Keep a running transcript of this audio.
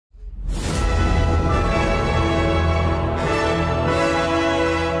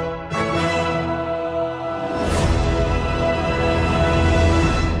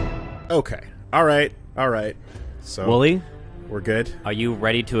Okay. All right. All right. So, Woolie, we're good. are you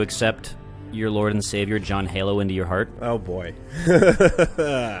ready to accept your Lord and Savior John Halo into your heart? Oh boy.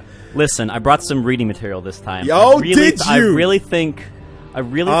 Listen, I brought some reading material this time. Did you? I really think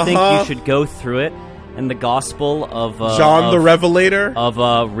you should go through it. And the Gospel of John the Revelator of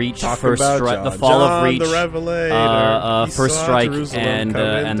Reach, Talk First about Strike, John. the Fall John of Reach, the Revelator. He First saw Strike, Jerusalem and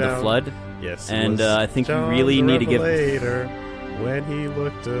coming the down. Flood. Yes, it and was I think John you really the need to give. Revelator when he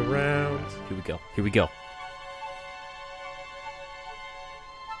looked around. Here we go. Here we go.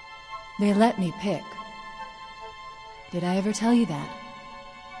 They let me pick. Did I ever tell you that?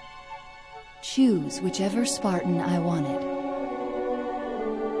 Choose whichever Spartan I wanted.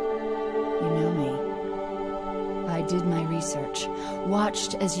 You know me. I did my research,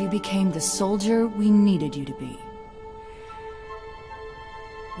 watched as you became the soldier we needed you to be.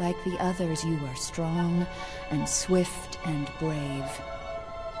 Like the others, you were strong and swift and brave.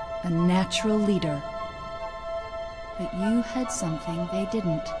 A natural leader. But you had something they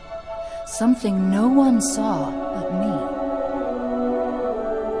didn't. Something no one saw but me.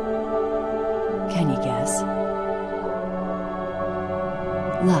 Can you guess?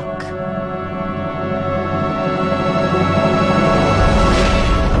 Luck.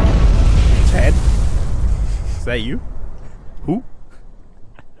 Ted? Is that you? Who?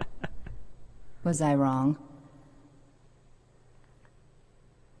 Was I wrong?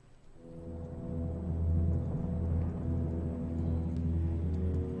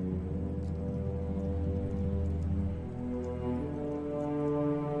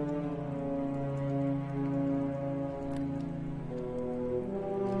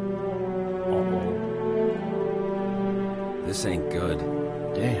 This ain't good.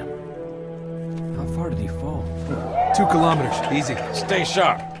 Damn. How far did he fall? 2 kilometers. Easy. Stay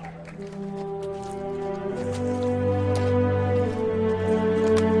sharp.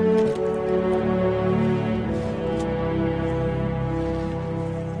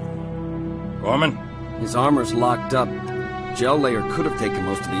 Gorman? His armor's locked up. Gel layer could have taken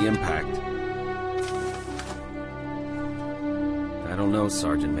most of the impact. I don't know,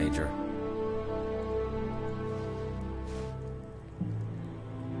 Sergeant Major.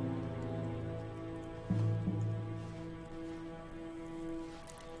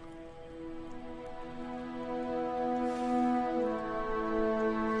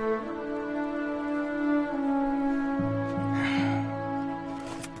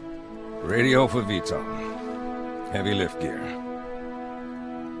 Radio for Vito. Heavy lift gear.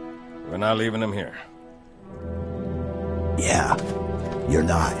 We're not leaving him here. Yeah, you're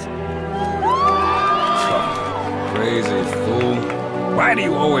not. Crazy fool. Why do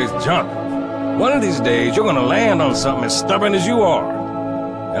you always jump? One of these days, you're gonna land on something as stubborn as you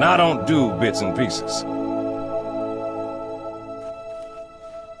are. And I don't do bits and pieces.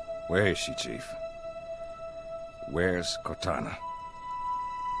 Where is she, Chief? Where's Cortana?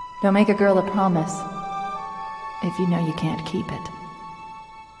 Don't make a girl a promise if you know you can't keep it.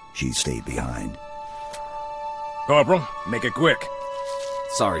 She stayed behind. Corporal, make it quick.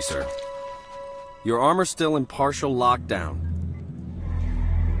 Sorry, sir. Your armor's still in partial lockdown.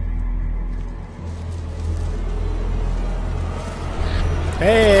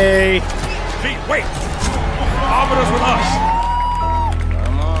 Hey! Pete, wait! Arbiter's with us!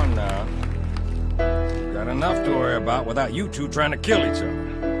 Come on now. Got enough to worry about without you two trying to kill each other.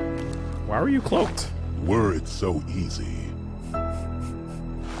 Why were you cloaked? Were it so easy.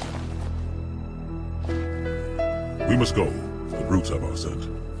 We must go. The brutes have our scent.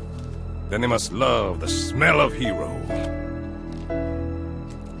 Then they must love the smell of hero.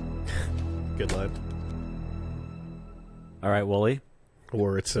 Good lad. All right, Woolie.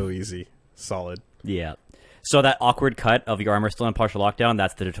 Were it so easy. Solid. Yeah. So that awkward cut of your armor still in partial lockdown,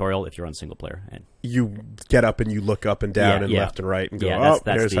 that's the tutorial if you're on single player. And You get up and you look up and down and left and right and go,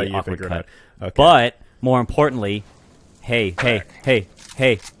 that's here's the how you awkward figure cut. it out. Okay. But more importantly, hey, guess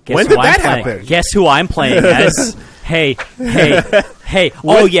When who did I'm that playing? happen? Guess who I'm playing as? hey.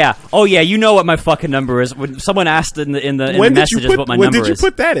 Oh yeah, you know what my fucking number is. When someone asked in the messages what my number is. When did you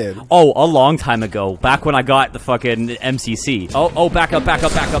put that in? Oh, a long time ago, back when I got the fucking MCC. Oh, back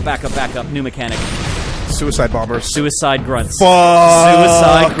up. New mechanic. Suicide bombers. Suicide grunts. Fuck.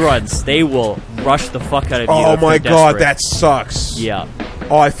 Suicide grunts. They will rush the fuck out of you. Oh if my they're god, desperate. that sucks. Yeah.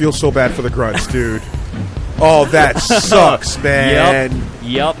 Oh, I feel so bad for the grunts, dude. Oh, that sucks, man.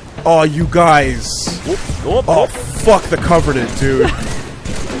 Yep. Oh, you guys. Oh, fuck the Covenant, dude.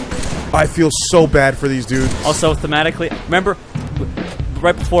 I feel so bad for these dudes. Also, thematically, remember,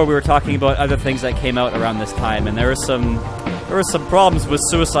 right before we were talking about other things that came out around this time, and there was some There were some problems with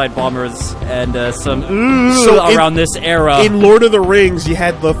suicide bombers and some So around this era. In Lord of the Rings, you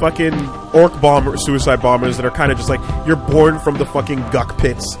had the fucking orc suicide bombers that are kind of just like, you're born from the fucking guck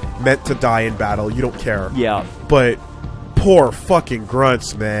pits, meant to die in battle. You don't care. Yeah. But poor fucking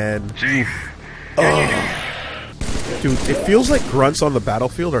grunts, man. Ugh. Dude, it feels like grunts on the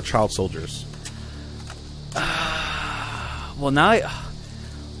battlefield are child soldiers. Well, now...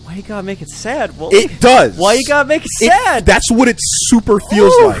 Why you gotta make it sad? Well, It does. Why you gotta make it sad? That's what it super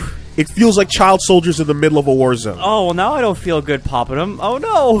feels like. It feels like child soldiers in the middle of a war zone. Oh, well, now I don't feel good popping them. Oh,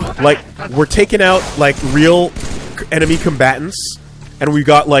 no. Like, we're taking out, like, real enemy combatants, and we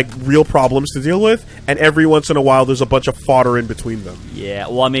got, like, real problems to deal with, and every once in a while there's a bunch of fodder in between them. Yeah,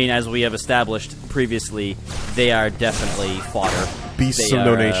 well, I mean, as we have established previously, they are definitely fodder. Beasts of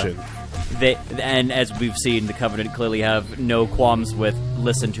no nation. And as we've seen, the Covenant clearly have no qualms with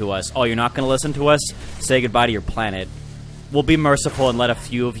listen to us. Oh, you're not going to listen to us? Say goodbye to your planet. We'll be merciful and let a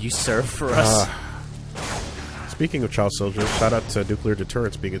few of you serve for us. Speaking of child soldiers, shout out to nuclear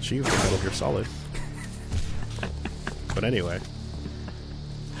deterrence being achieved in Metal Gear Solid. But anyway.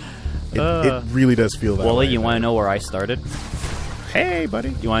 It really does feel that way. Woolie, you want to know where I started? Hey,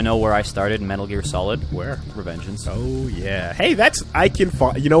 buddy. You want to know where I started in Metal Gear Solid? Where? Revengeance. Oh, yeah. Hey, I can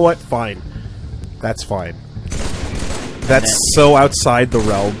you know what? Fine. That's fine. That's so outside the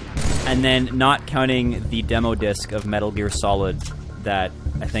realm. And then, not counting the demo disc of Metal Gear Solid that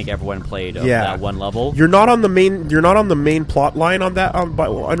I think everyone played of that one level. You're not on the main plot line on that on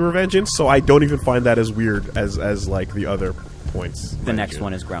Revengeance, so I don't even find that as weird as like the other points. The next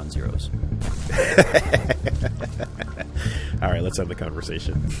one is Ground Zeroes. All right, let's have the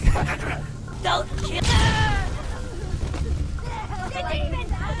conversation. Don't kill.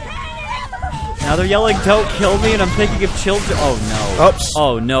 Now they're yelling, "Don't kill me!" and I'm thinking of children. Oh no! Oops!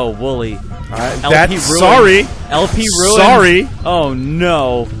 Oh no, Woolie. That's sorry. LP ruined. Sorry. Oh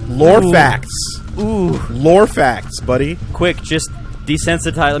no. Lore Ooh. facts. Ooh. Lore facts, buddy. Quick, just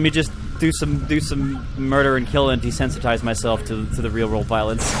desensitize. Let me just do some murder and kill and desensitize myself to the real world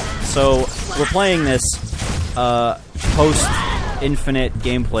violence. So we're playing this post Infinite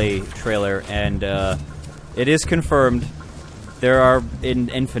gameplay trailer, and it is confirmed. There are, in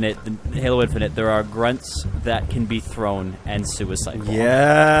Infinite, Halo Infinite, there are grunts that can be thrown and suicide bombed.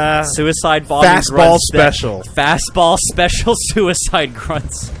 Yeah. Suicide bomb Fastball special. Fastball special suicide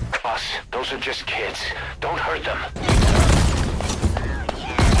grunts. Boss, those are just kids. Don't hurt them.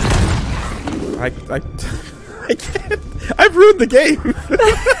 I can't. I've ruined the game.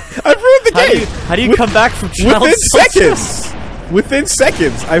 I've ruined the game. How do you come back from child within soldiers? seconds? Within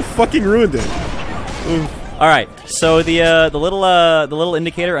seconds, I fucking ruined it. Oof. All right, so the little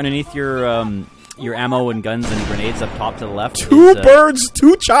indicator underneath your ammo and guns and grenades up top to the left. Two birds,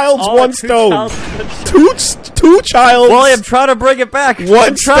 two childs, one stone. Two childs. Well, I'm trying to bring it back.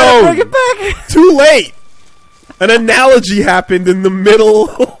 One stone. Trying to bring it back. Too late. An analogy happened in the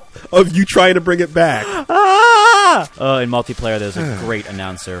middle of you trying to bring it back. In multiplayer, there's a great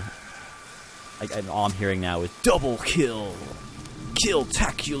announcer. All I'm hearing now is double kill,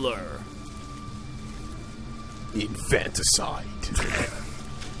 kill-tacular. Infanticide.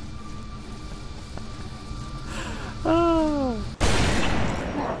 Alright,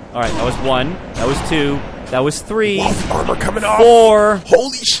 that was 1. That was 2. That was 3. Armor coming off. 4.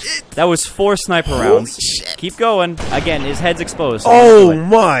 Holy shit. That was 4 sniper rounds. Shit. Keep going. Again, his head's exposed. Oh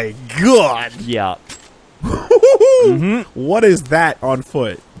my god. Yeah. What is that on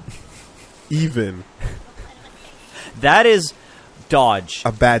foot? Even. That is dodge.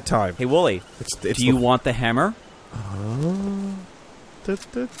 A bad time. Hey, Woolie. Do you want the hammer? The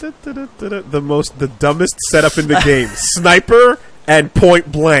dumbest setup in the game. Sniper and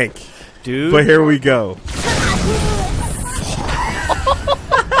point blank. Dude. But here we go.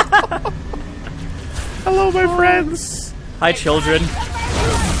 Hello, my friends. Hi, children.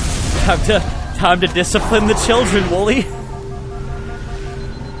 Time to discipline the children, Woolie.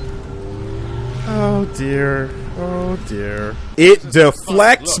 Oh dear. Oh dear. It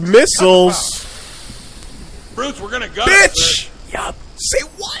deflects missiles. Bruce, we're gonna go. Bitch! Yup. Say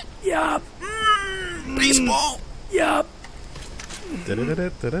what? Yup. Baseball. Yup.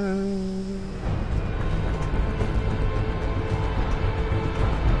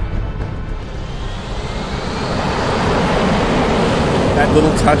 That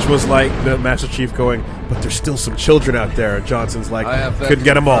little touch was like the Master Chief going, but there's still some children out there. And Johnson's like, couldn't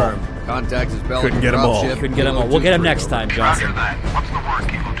get them all. Contact is Couldn't get them all. Couldn't get them all. We'll get them next time, Johnson. What's the word,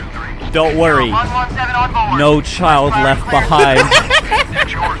 Kilo 2-3? Don't worry. 117 on board. No child left behind.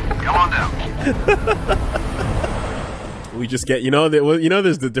 That's yours. Come on down. We just get,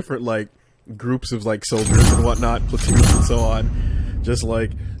 there's the different, like, groups of like soldiers and whatnot, platoons and so on, just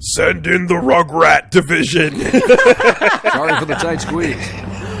like send in the Rugrat division. Sorry for the tight squeeze.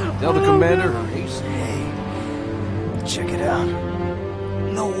 Tell the commander he's... Hey, check it out.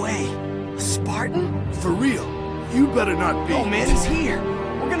 No way. A Spartan? For real. You better not be. Oh man, he's here.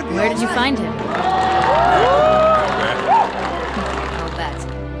 We're gonna be Where all did you right. find him? I'll bet.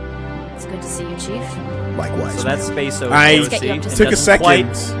 It's good to see you, Chief. Likewise. So that's Space OC. I Let's get you up to took speed. a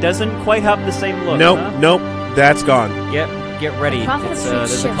second. Doesn't quite have the same look. Nope, huh? nope, that's gone. Get ready. Prophet It's, of Truth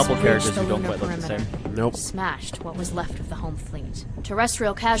there's a ships couple breached characters the who don't lunar quite look the perimeter. same. Nope. Smashed what was left of the home fleet.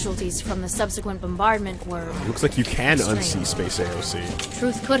 Terrestrial casualties from the subsequent bombardment were... Looks like you can unsee strange. Space AOC.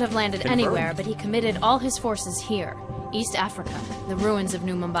 Truth could have landed anywhere, but he committed all his forces here, East Africa, the ruins of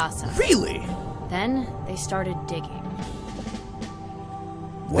New Mombasa. Really? Then they started digging.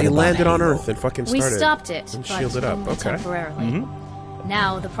 What They about landed on Halo? Earth and fucking We started. stopped it, and but shielded up. only Okay. temporarily.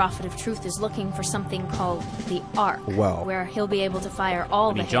 Now the Prophet of Truth is looking for something called the Ark, Well. where he'll be able to fire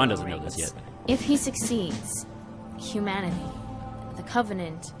all the John Halo doesn't know this rings. yet. If he succeeds, humanity, the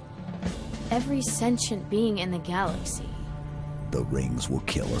Covenant, every sentient being in the galaxy. The rings will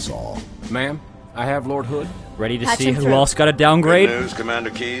kill us all. Ma'am, I have Lord Hood. Ready to Patch see him who through. else got a downgrade? Good news,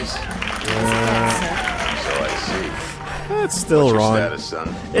 Commander Keys. So I see. That's still What's your wrong. status,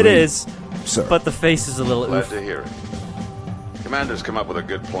 son? It is, Sir. but the face is a little Glad oof. to hear it. Commander's come up with a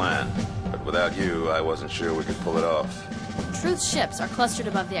good plan, but without you, I wasn't sure we could pull it off. Truth's ships are clustered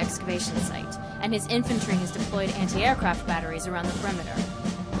above the excavation site, and his infantry has deployed anti-aircraft batteries around the perimeter.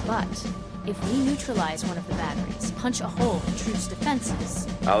 But if we neutralize one of the batteries, punch a hole in Truth's defenses,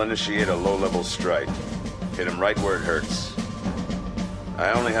 I'll initiate a low-level strike. Hit him right where it hurts.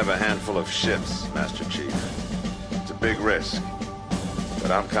 I only have a handful of ships, Master Chief. It's a big risk,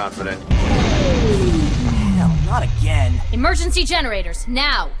 but I'm confident. Hell, not again. emergency generators,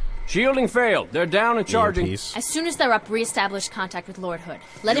 now! Shielding failed. They're down and charging. Earpiece. As soon as they're up, re-establish contact with Lord Hood.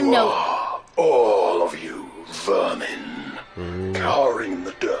 Let him know... All of you vermin, cowering in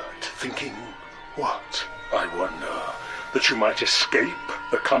the dirt, thinking, what, I wonder, that you might escape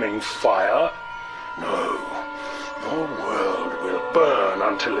the coming fire? No, your world will burn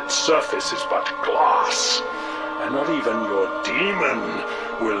until its surface is but glass, and not even your demon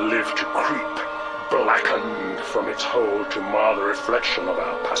will live to creep, blackened from its hole to mar the reflection of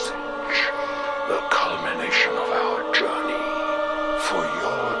our passage, the culmination of our journey. For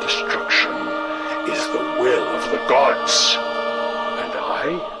your destruction is the will of the gods, and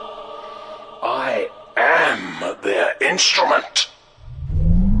I am their instrument.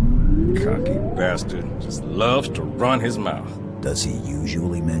 Cocky bastard just loves to run his mouth. Does he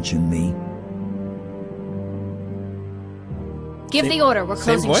usually mention me? Give the order, we're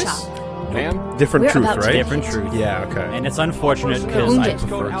Same closing voice? shop. Ma'am, Different We're truth, about to right? Different truth. Yeah, okay. And it's unfortunate because I Wounded.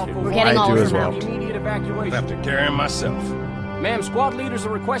 prefer to. We're getting I all do of as them well. out. immediate I'll evacuation. have to carry him myself. Ma'am, squad leaders are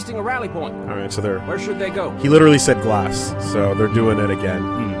requesting a rally point. Alright, so they're... Where should they go? He literally said glass, so they're doing it again.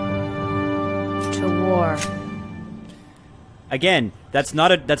 To war. Again, that's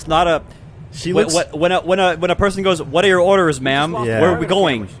not a. She When, looks... when a person goes, "What are your orders, ma'am? Yeah. Where are we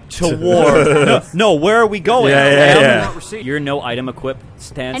going? To war." No, where are we going? Yeah, ma'am? yeah. Your no item equip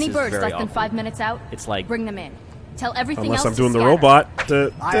stance Any is birds very less than awkward. 5 minutes out, It's like bring them in. Tell everything Unless else I'm to doing the scatter. robot.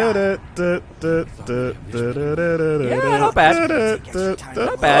 Yeah, not bad.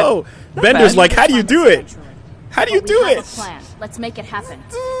 Not bad. Oh, Not Bender's bad. like, how do you do it? How do you But do we have it? a plan. Let's make it happen.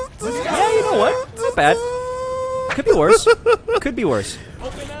 Yeah, you know what? Not bad. Could be worse. Could be worse.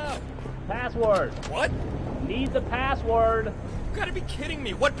 Open up! Password. What? Need the password. You gotta be kidding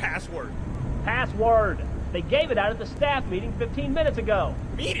me. What password? Password. They gave it out at the staff meeting 15 minutes ago.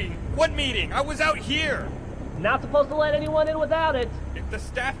 Meeting? What meeting? I was out here. Not supposed to let anyone in without it. If the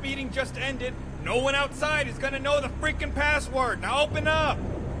staff meeting just ended, no one outside is gonna know the freaking password. Now open up.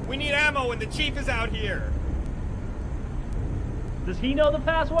 We need ammo and the chief is out here. Does he know the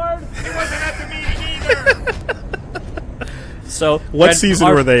password? It wasn't at the meeting either. So, What Red- season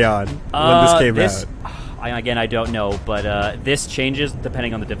our- were they on when this came out? Again, I don't know, but this changes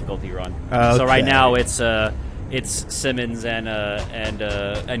depending on the difficulty you're on. Okay. So right now it's Simmons and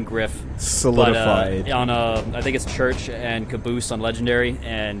Griff Solidified. But, on I think it's Church and Caboose on Legendary,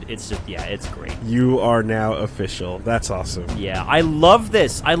 and it's just it's great. You are now official. That's awesome. Yeah, I love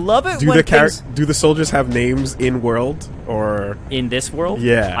this. I love it Do when the do the soldiers have names in world or in this world?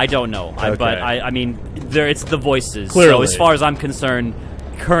 Yeah. I don't know. Okay. But I mean, it's the voices. Clearly. So as far as I'm concerned,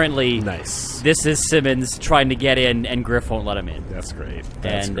 currently, nice. This is Simmons trying to get in, and Griff won't let him in. That's great.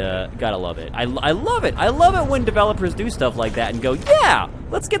 That's And great. gotta love it. I love it. I love it when developers do stuff like that and go, yeah,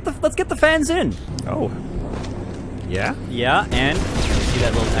 let's get the fans in. Oh, yeah. Yeah, and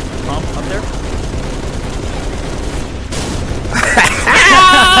that little extra pump up there?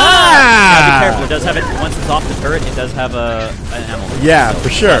 Now be careful. It does have it once it's off the turret. It does have an ammo. Yeah, for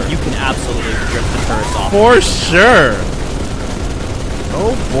sure. You can absolutely rip the turrets off. For sure.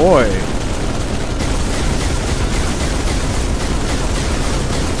 Oh boy.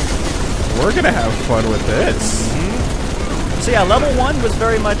 We're gonna have fun with this. So yeah, level 1 was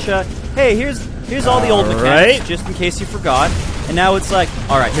very much, hey, here's all the old mechanics, just in case you forgot. And now it's like,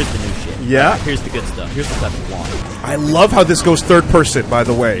 all right, here's the new shit. Yeah. Here's the good stuff. Here's the stuff you want. I love how this goes third person, by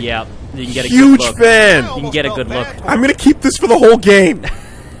the way. Yeah, you can get a huge good look. fan. You can get a good look. I'm gonna keep this for the whole game.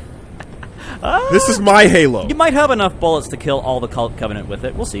 This is my Halo. You might have enough bullets to kill all the Cult Covenant with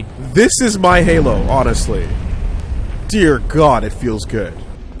it. We'll see. This is my Halo, honestly. Dear God, it feels good.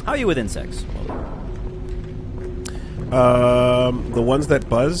 How are you with insects? The ones that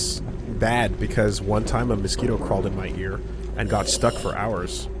buzz, bad, because one time a mosquito crawled in my ear and got stuck for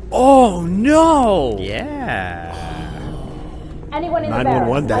hours. Oh no! Yeah. Anyone in the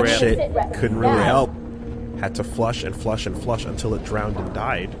 911, that barracks? shit Sit rep. couldn't really help. Had to flush and flush and flush until it drowned and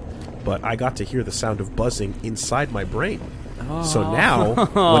died. But I got to hear the sound of buzzing inside my brain. So now,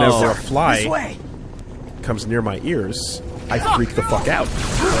 whenever a fly comes near my ears, I freak the fuck out.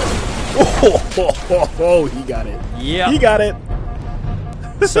 Oh, he got it. Yeah. He got it.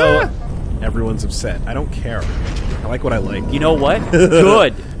 So everyone's upset. I don't care. I like what I like. You know what?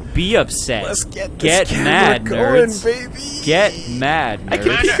 Good. Be upset. Let's get this mad, going, nerds. baby. Get mad, nerds. I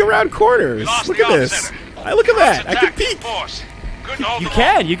can peek around corners. Look at this. Look at that. I can peek. You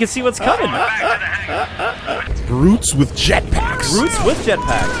can. You can see what's coming. Brutes with jetpacks. Brutes with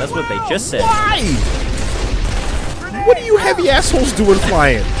jetpacks. That's what they just said. Why? What are you heavy assholes doing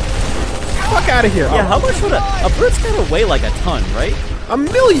flying? Fuck out of here. Yeah, how much would a brute's gotta weigh like a ton, right? 1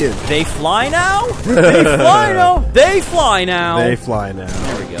 million. They fly now? They fly now? They fly now. They fly now.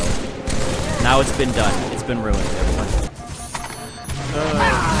 There we go. Now it's been done. It's been ruined, everyone.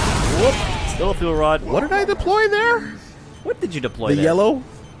 Whoop. Still a fuel rod. What did I deploy there? What did you deploy The there? yellow?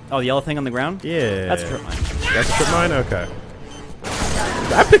 Oh, the yellow thing on the ground? Yeah. That's a trip mine. That's a trip mine? Okay.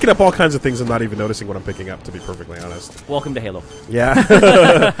 I'm picking up all kinds of things and not even noticing what I'm picking up, to be perfectly honest. Welcome to Halo. Yeah.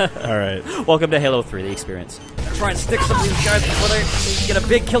 Alright. Welcome to Halo 3, the experience. Try and stick some of these guys before they get a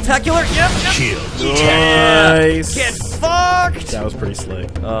big kill-tacular. Yep. Nice. Get fucked. That was pretty slick.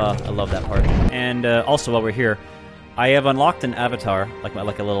 I love that part. And also, while we're here, I have unlocked an avatar, like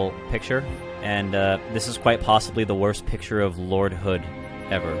a little picture, and this is quite possibly the worst picture of Lord Hood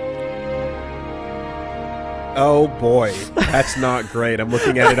ever. Oh boy, that's not great. I'm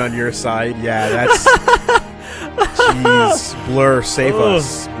looking at it on your side. Yeah, that's... Jeez. Blur, save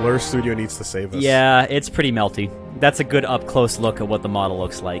us. Blur Studio needs to save us. Yeah, it's pretty melty. That's a good up-close look at what the model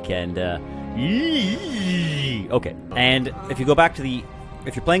looks like, and... Okay. And if you go back to the...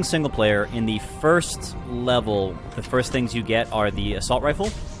 If you're playing single player, in the first level, the first things you get are the assault rifle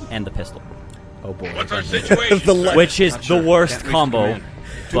and the pistol. Oh boy. What's our situation? Which is the worst combo.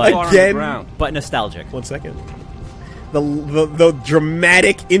 But, again, but nostalgic. 1 second. The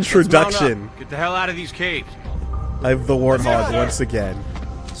dramatic introduction Get the hell out of these caves. of the Warthog once again.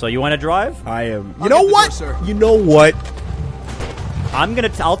 So you want to drive? I am. You know what? You know what?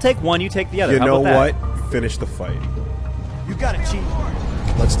 I'll take one. You take the other. You How know about what? that? Finish the fight. You got it, Chief.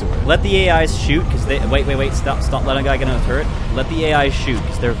 Let's do it. Let the AIs shoot because they wait. Stop letting a guy get on a turret. Let the AIs shoot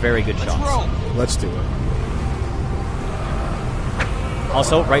because they're very good shots. Let's do it.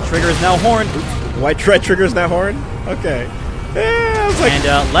 Also, right trigger is now horn. White tread trigger is now horn. Okay. Yeah, I was like,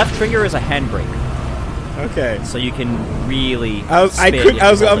 And left trigger is a handbrake. okay. So you can really. I'm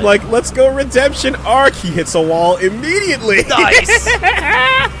I'm like, let's go redemption arc. He hits a wall immediately. Nice.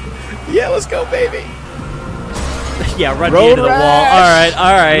 Yeah, let's go, baby. Yeah, run me Road into the wall. rash.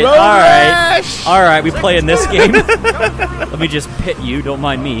 All right. Road rash. All right, we play in this game. Let me just pit you. Don't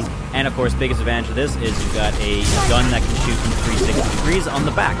mind me. And of course, biggest advantage of this is you've got a gun that can shoot in 360 degrees on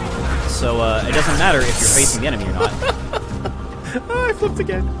the back. So it doesn't matter if you're facing the enemy or not. Oh, I flipped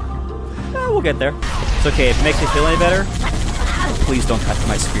again. We'll get there. It's okay. If it makes you feel any better, please don't cut to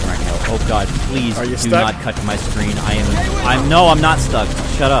my screen right now. Oh God, please Are you do stuck? not cut to my screen. No, I'm not stuck.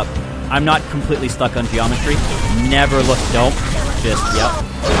 Shut up. I'm not completely stuck on geometry. Never look. Nope. Just yep.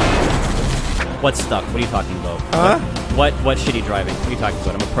 What's stuck? What are you talking about? Huh? What shitty driving? What are you talking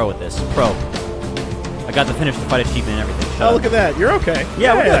about? I'm a pro at this. Pro. I got the finish the fight achievement and everything. Shut Oh, up. look at that. You're okay.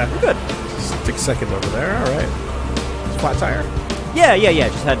 Yeah, we're good. We're good. Stick second over there. All right. Flat tire. Yeah.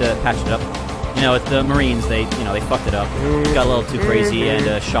 Just had to patch it up. You know, the Marines, they fucked it up. Got a little too crazy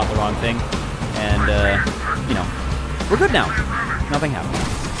and shot the wrong thing. And, we're good now. Nothing happened.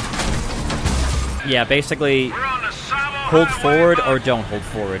 Yeah, basically, hold forward or don't hold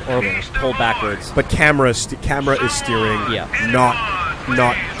forward, or pull backwards. But camera is steering, not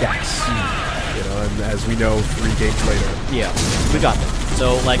gas. You know, and as we know, 3 games later. Yeah, we got them.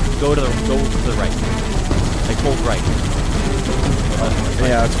 So like, go to the right, like hold right.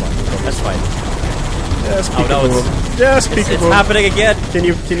 Yeah, that's fine. That's fine. Just peekaboo. It's happening again. Can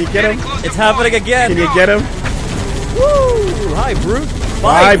you get him? It's happening again. Can you get him? Woo! Hi, Brute.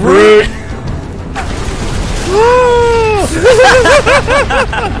 Bye, Brute.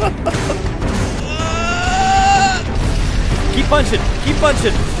 Keep punching. Keep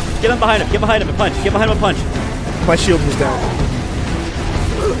punching. Get him behind him. Get behind him and punch. Get behind him and punch. My shield was down.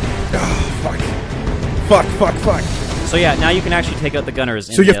 Oh, fuck. So yeah, now you can actually take out the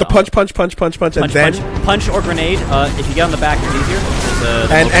gunners. So you have to punch, and then punch or grenade. If you get on the back, it's easier.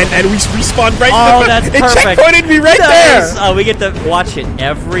 And we respawn right. Oh, that's perfect. It checkpointed me right there. We get to watch it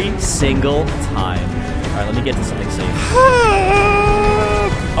every single time. All right, let me get to something safe.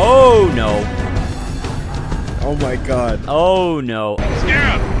 Oh no. Oh my god. Oh no.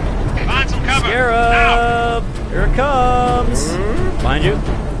 Scarab! Find some cover! Scarab! Here it comes! Behind you.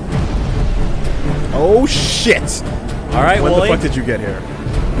 Oh shit! Alright, When Woolie. the fuck did you get here?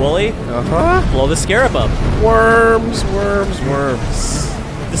 Woolie? Uh-huh. Blow the scarab up. Worms.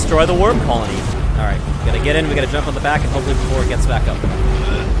 Destroy the worm colony. Alright, we gotta get in, we gotta jump on the back, and hopefully before it gets back up.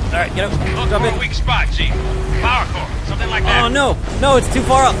 Alright, get up. Jump in. Weak spot, Chief. Power core, something like that. Oh no! No, it's too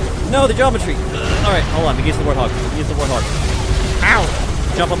far up! No, the geometry! Alright, hold on, we use the warthog. Ow!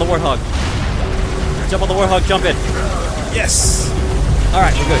 Jump on the warthog. Jump on the warthog, jump in. Yes!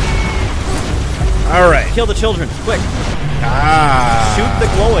 Alright, we're good. Alright. Kill the children, quick. Shoot the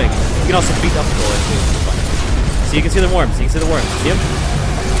glowing. You can also beat up the glowing too. So you can see the worms. See him?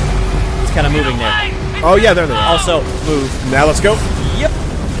 It's kind of moving there. Oh yeah, there they are. Also, move. Now let's go. Yep.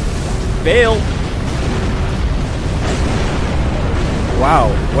 Bail.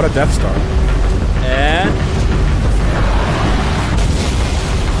 Wow, what a Death Star. And...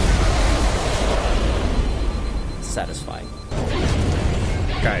 satisfying.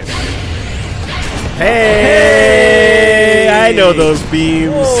 Guys. Hey! I know those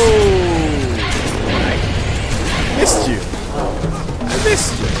beams. I missed you.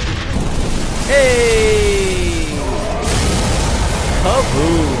 Hey!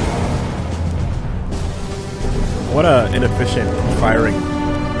 Kaboom! What an inefficient firing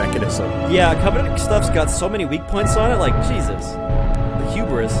mechanism. Yeah, Covenant stuff's got so many weak points on it, like, Jesus. The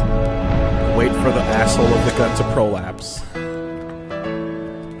hubris. Wait for the asshole of the gun to prolapse.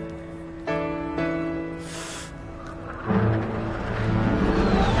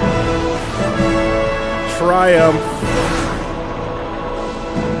 Triumph.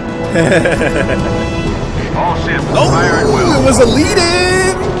 All ships Oh, fire at will. it was a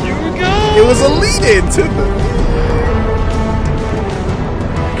lead-in! Here we go! It was a lead-in to the...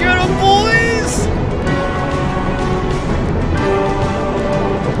 Get 'em, boys!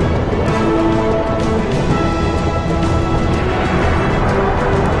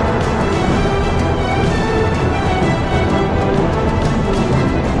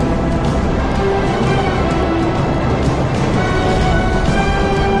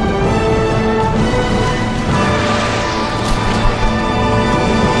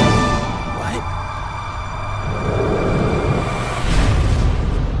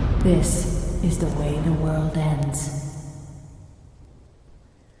 This is the way the world ends.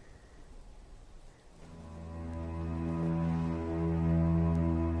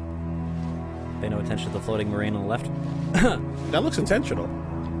 Pay no attention to the floating marine on the left. That looks intentional.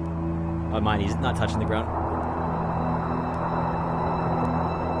 Oh, mine, he's not touching the ground.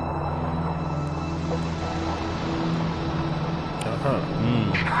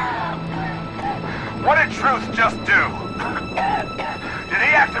 What did Truth just do? Did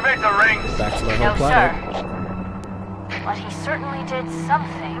he activate the rings? Back to my home No, planet. sir. But he certainly did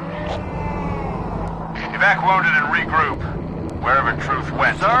something. Evac wounded and regroup. Wherever Truth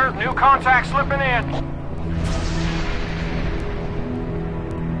went. Sir, new contact slipping in.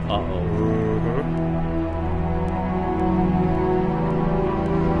 Uh-oh.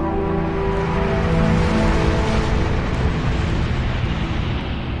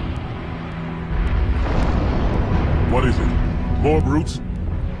 What is it? More brutes?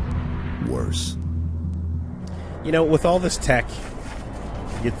 Worse. You know, with all this tech,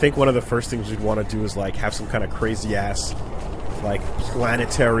 you'd think one of the first things you'd want to do is, like, have some kind of crazy-ass, like,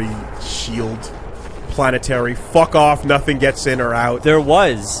 planetary shield. Planetary, fuck off, nothing gets in or out. There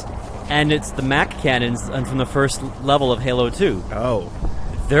was. And it's the Mac cannons from the first level of Halo 2. Oh.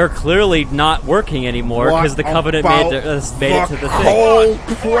 They're clearly not working anymore because the Covenant made it to the thing. Cold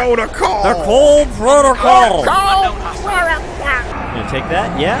protocol. The cold protocol. Gonna take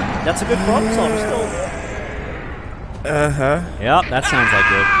that? Yeah, that's a good problem solver still. Yep, that sounds like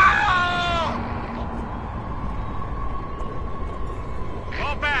good.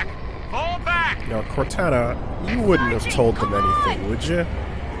 Fall back! Fall back! Now, Cortana, you wouldn't have told them anything, would you?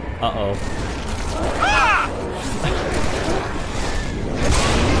 Uh-oh.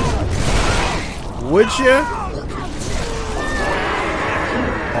 Would you?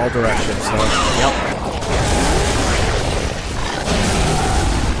 All directions, huh? Yep.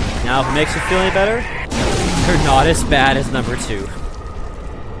 Now, if it makes you feel any better, they're not as bad as number 2.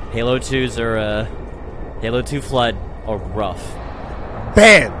 Halo 2s are, Halo 2 Flood are rough.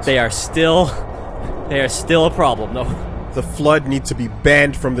 Banned! They are still a problem, though. The Flood needs to be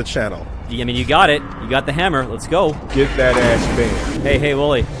banned from the channel. I mean, you got it. You got the hammer. Let's go. Get that ass banned. Hey,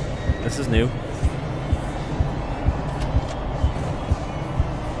 Woolie. This is new.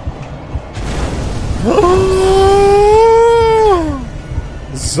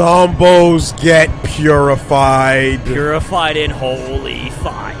 Zombos get purified. Purified in holy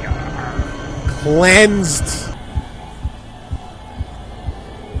fire. Cleansed.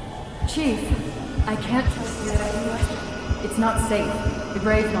 Chief, I can't trust your idea. It's not safe. The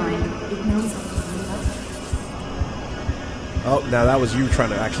grave mind, it knows something. Oh, now that was you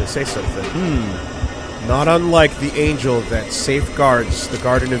trying to actually say something. Not unlike the angel that safeguards the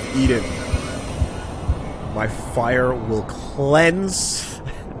Garden of Eden. My fire will cleanse.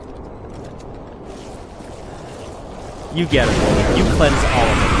 You get it, Woolie. You cleanse all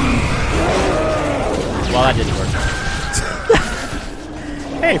of it. Well, that didn't work.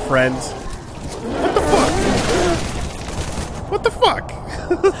 Hey, friends. What the fuck? What the fuck?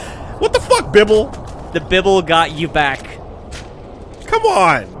 What the fuck, Bibble? The Bibble got you back. Come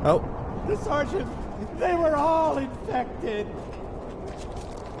on. Oh. The sergeant, they were all infected.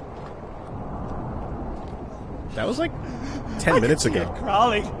 That was like 10 minutes ago.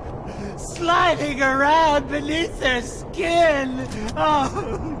 Crawling, sliding around beneath their skin. Oh.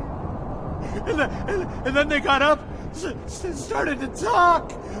 And then they got up, started to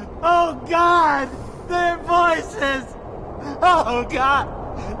talk. Oh God, their voices. Oh God,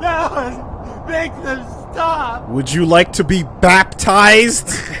 no, make them stop. Would you like to be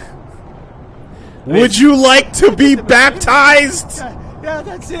baptized? Would you like to be baptized? Yeah,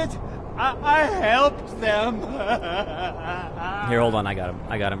 that's it. I helped them. Here, hold on. I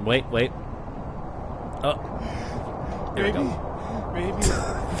got him. Wait. Oh. There we go. Maybe.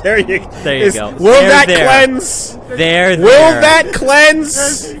 There you go. Will that cleanse? There. Will that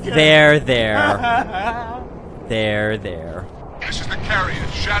cleanse? There. This is the carrier,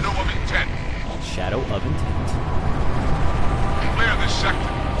 Shadow of Intent. Shadow of Intent. Clear this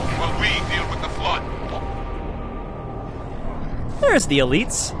sector while we deal with the Flood. There's the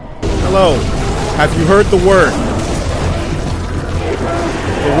elites. Hello. Have you heard the word?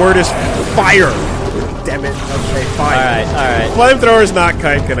 The word is fire. Damn it. Okay, fine. Alright. Flamethrower's not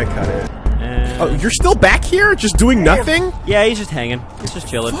gonna cut it. Oh, you're still back here? Just doing nothing? Yeah, he's just hanging. He's just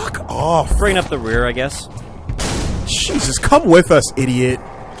chilling. Fuck off. Bringing up the rear, I guess. Jesus, come with us, idiot.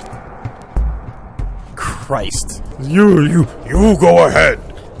 Christ. You go ahead,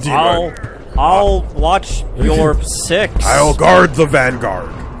 demon. I'll watch your 6. I'll guard the vanguard.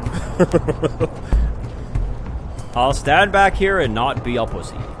 I'll stand back here and not be a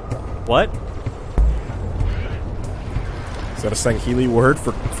pussy. What? Is that a Sangheili word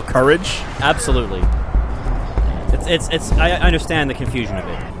for courage? Absolutely. It's. I understand the confusion of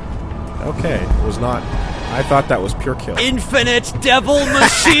it. Okay, it was not. I thought that was pure kill. Infinite Devil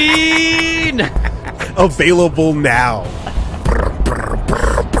Machine! Available now.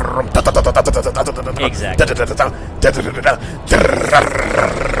 Exactly.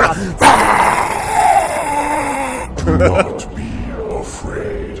 Do not be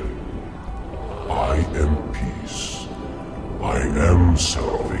afraid. I am peace. I am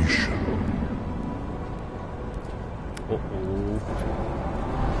salvation.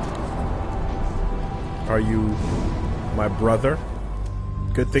 Are you my brother?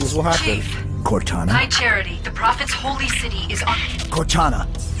 Good things will happen. Chief. Cortana? High Charity, the Prophet's holy city is on... Cortana!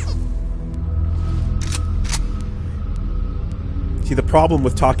 See, the problem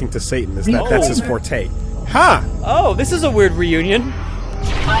with talking to Satan is that that's his forte. Ha! Oh, this is a weird reunion.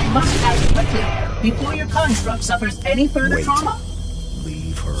 I must have you clear before your construct suffers any further trauma.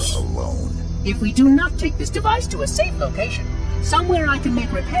 Leave her alone. If we do not take this device to a safe location, somewhere I can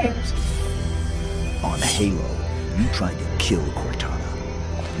make repairs. On Halo, you tried to kill Cortana.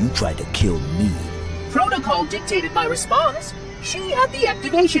 You tried to kill me. Protocol dictated my response. She had the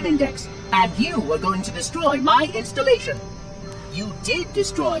activation index, and you were going to destroy my installation. You did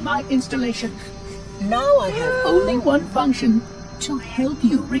destroy my installation. Now I have only one function, to help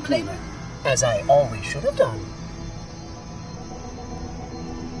you, Reclaimer, as I always should have done.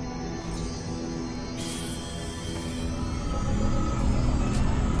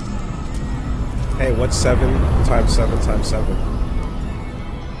 Hey, what's 7 times 7 times 7?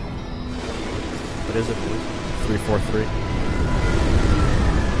 What is it? 343.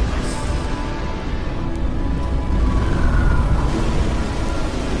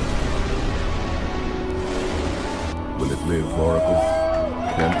 Will it live, Oracle?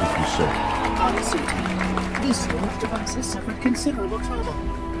 Then if you say. Uncertain. This storage device has suffered considerable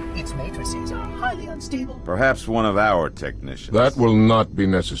trauma. Its matrices are highly unstable. Perhaps one of our technicians. That will not be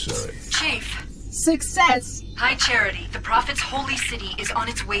necessary. Chief. Success! High Charity, the Prophet's holy city is on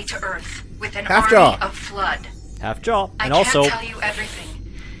its way to Earth with an Half army jaw. of flood. Half jaw. And I also, can't tell you everything.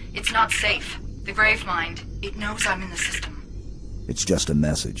 It's not safe. The Grave Mind, it knows I'm in the system. It's just a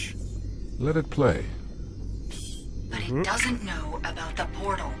message. Let it play. But it doesn't know about the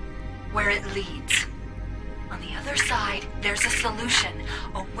portal, where it leads. On the other side, there's a solution,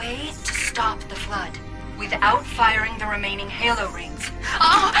 a way to stop the flood, without firing the remaining halo rings.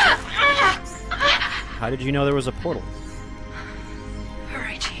 how did you know there was a portal?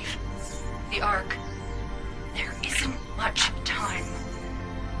 Hurry, Chief. The Ark. There isn't much time.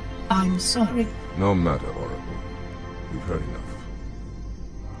 I'm sorry. No matter, Oracle. We've heard enough.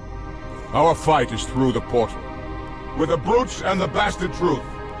 Our fight is through the portal. With the brutes and the bastard truth.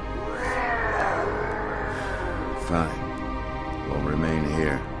 Fine. We'll remain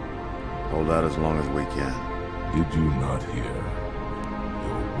here. Hold out as long as we can. Did you not hear?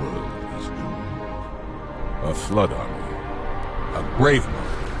 Your world is doomed. A flood army. A grave mind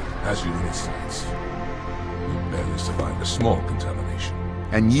has you in its sights. You barely survived a small contamination.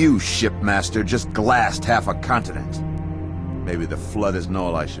 And you, shipmaster, just glassed half a continent. Maybe the flood isn't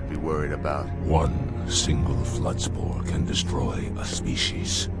all I should be worried about. One single flood spore can destroy a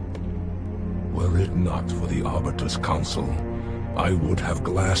species. Were it not for the Arbiter's Council, I would have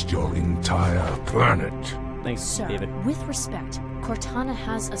glassed your entire planet. Thanks, Sir, David. with respect, Cortana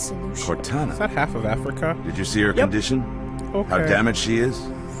has a solution. Cortana? Is that half of Africa? Did you see her condition? Okay. How damaged she is?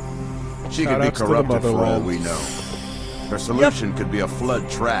 She could be Shout-outs to the corrupted for all motherland. we know. Her solution could be a flood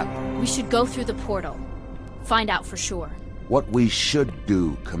trap. We should go through the portal. Find out for sure. What we should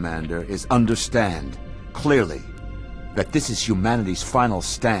do, Commander, is understand, clearly, that this is humanity's final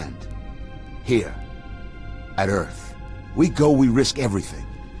stand. Here, at Earth. We go, we risk everything.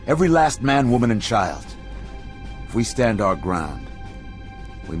 Every last man, woman, and child. If we stand our ground,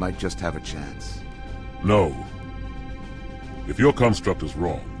 we might just have a chance. No. If your construct is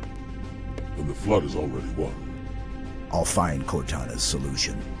wrong, then the flood is already won. I'll find Cortana's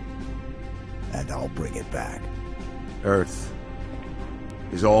solution. And I'll bring it back. Earth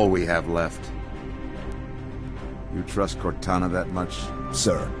is all we have left. You trust Cortana that much?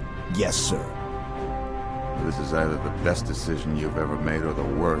 Sir. Yes, sir. This is either the best decision you've ever made or the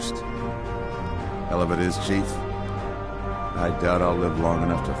worst. Hell of it is, Chief. I doubt I'll live long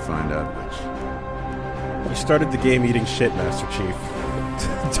enough to find out which. You started the game eating shit, Master Chief.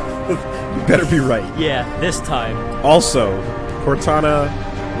 You better be right. Yeah, this time. Also, Cortana,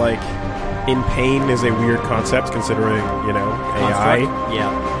 like, in pain is a weird concept considering, you know, AI. Construct?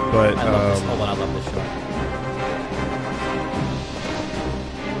 Yeah. But, I love this. Hold on, I love this show.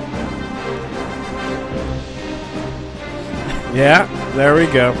 Yeah, there we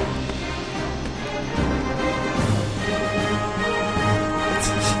go.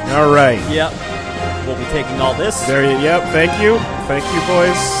 All right. Yep. We'll be taking all this. There you. Yep. Thank you,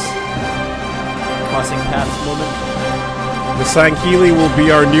 boys. Crossing paths moment. The Sankili will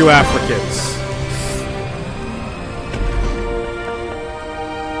be our new Africans.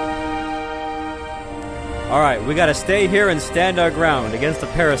 All right, we got to stay here and stand our ground against a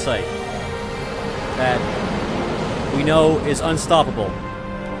parasite that we know is unstoppable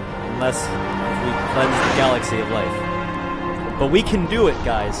unless we cleanse the galaxy of life. But we can do it,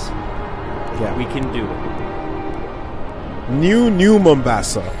 guys. Yeah. We can do it. New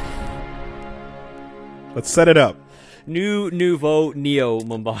Mombasa. Let's set it up. Nouveau Neo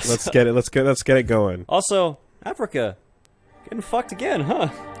Mombasa. Let's get it going. Also, Africa. Getting fucked again, huh?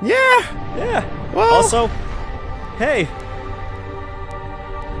 Yeah. Yeah. Well. Also, hey.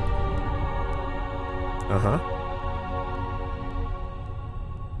 Uh-huh.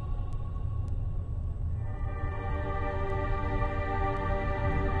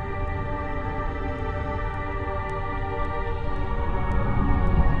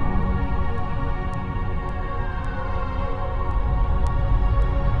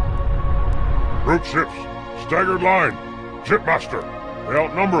 Troop ships, staggered line. Shipmaster, they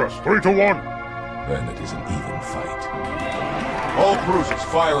outnumber us 3-1. Then it is an even fight. All cruisers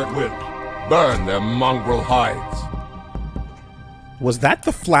fire at will. Burn their mongrel hides. Was that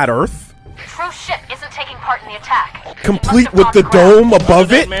the flat Earth? True ship isn't taking part in the attack. Complete with the dome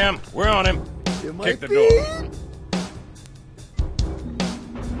above it? Ma'am, we're on him. Kick the door.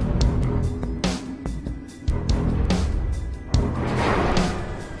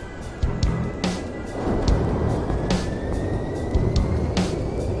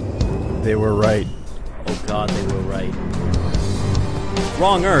 They were right. Oh god, they were right.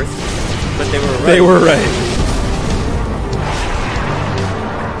 Wrong Earth, but they were right. They were right.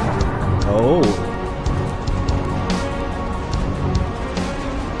 Oh.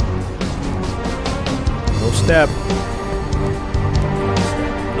 No step.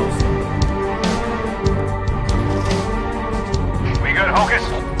 We good, Hocus?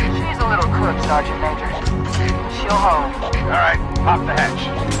 She's a little crook, Sergeant Major. She'll hold. All right, pop the hatch.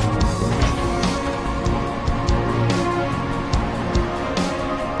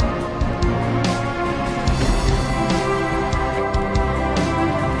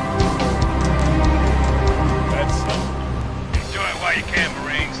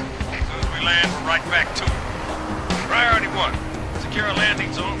 Right back to it. Priority 1. Secure a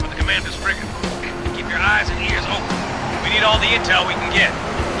landing zone for the commander's frigate. Keep your eyes and ears open. We need all the intel we can get.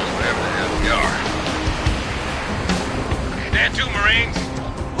 Wherever the hell we are. Stand to, Marines.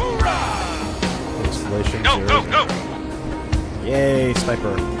 Hoorah! Installation go, 0. go, go! Yay,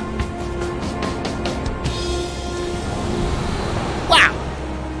 sniper. Wow!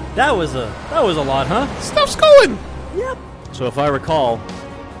 That was a lot, huh? Stuff's going! Yep. So if I recall,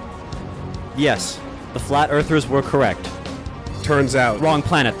 yes, the flat earthers were correct. Turns out. Wrong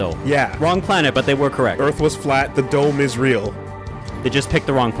planet, though. Yeah. Wrong planet, but they were correct. Earth was flat, the dome is real. They just picked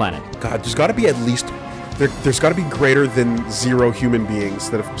the wrong planet. God, there's gotta be at least... There's gotta be greater than 0 human beings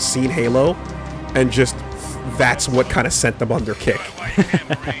that have seen Halo, and just... That's what kind of sent them on their kick.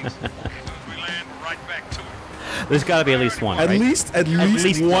 There's gotta be at least one, At right? least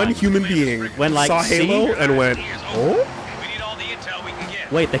one human being when, like, saw Halo and went, oh?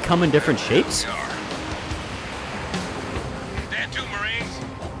 Wait, they come in different shapes?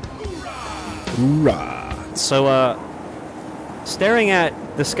 Hoorah! So, staring at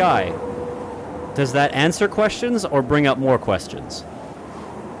the sky, does that answer questions or bring up more questions?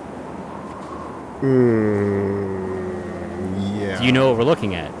 Yeah. Do you know what we're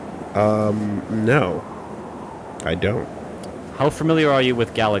looking at? No. I don't. How familiar are you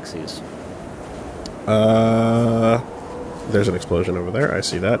with galaxies? There's an explosion over there. I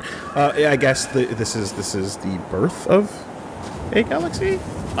see that. Yeah, I guess this is the birth of a galaxy?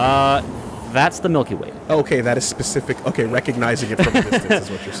 That's the Milky Way. Okay, that is specific. Okay, recognizing it from a distance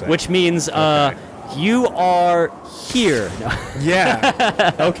is what you're saying. Which means, you are here. No.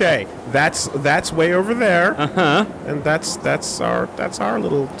 Yeah. Okay. That's way over there. Uh-huh. And that's our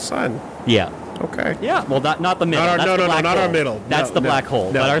little sun. Yeah. Okay. Yeah. Well, not the middle. Not our middle. That's the black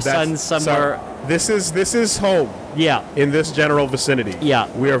hole. But our sun's somewhere. This is home. Yeah. In this general vicinity. Yeah.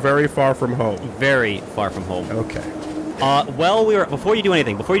 We are very far from home. Very far from home. Okay. Before you do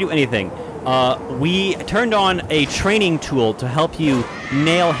anything, we turned on a training tool to help you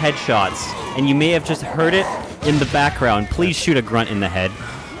nail headshots, and you may have just heard it in the background. Please shoot a grunt in the head.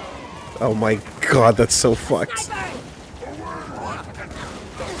 Oh my god, that's so fucked.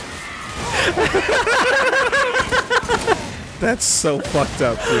 That's so fucked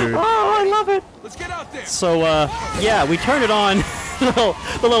up, dude. Oh, I love it. Let's get out there. So, yeah, we turned it on. the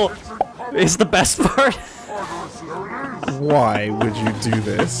little is the best part. Why would you do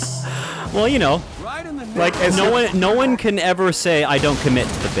this? Well, you know, like no one can ever say I don't commit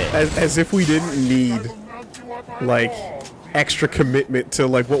to the bit. As if we didn't need like extra commitment to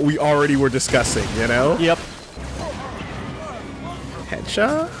like what we already were discussing, you know? Yep.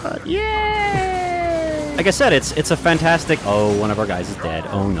 Headshot. Yay! Like I said, it's a fantastic. Oh, one of our guys is dead.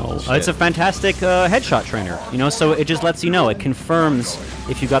 Oh no! It's a fantastic headshot trainer. You know, so it just lets you know. It confirms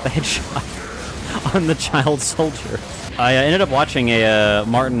if you got the headshot on the child soldier. I ended up watching a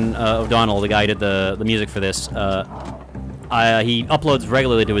Martin O'Donnell, the guy who did the music for this. He uploads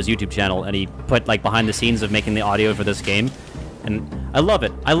regularly to his YouTube channel, and he put like behind the scenes of making the audio for this game, and I love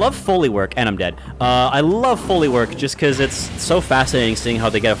it. I love Foley work, and I'm dead. I love Foley work just because it's so fascinating seeing how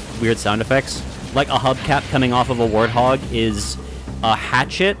they get weird sound effects. Like a hubcap coming off of a warthog is a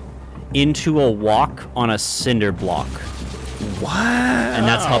hatchet into a walk on a cinder block. Wow. And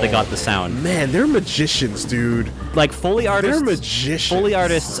that's how they got the sound. Man, they're magicians, dude. Like Foley artists. They're magicians. Foley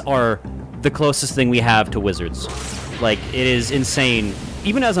artists are the closest thing we have to wizards. Like, it is insane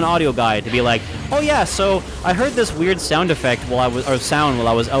even as an audio guide, to be like, oh yeah, so I heard this weird sound effect while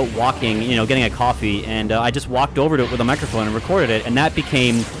I was out walking, you know, getting a coffee, and I just walked over to it with a microphone and recorded it, and that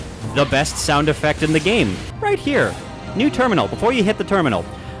became the best sound effect in the game. Right here. New terminal. Before you hit the terminal.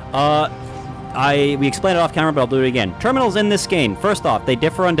 We explained it off camera, but I'll do it again. Terminals in this game. First off, they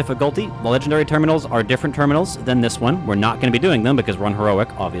differ on difficulty. The legendary terminals are different terminals than this one. We're not going to be doing them because we're on heroic,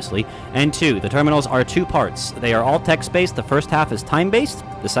 obviously. And 2, the terminals are 2 parts. They are all text-based. The first half is time-based.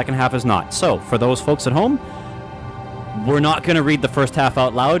 The second half is not. So, for those folks at home, we're not going to read the first half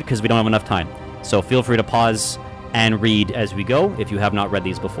out loud because we don't have enough time. So feel free to pause and read as we go if you have not read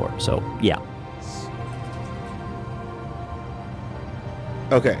these before. So, yeah.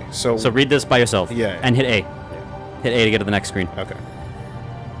 Okay, so read this by yourself. Yeah. And hit A. Yeah. Hit A to get to the next screen. Okay.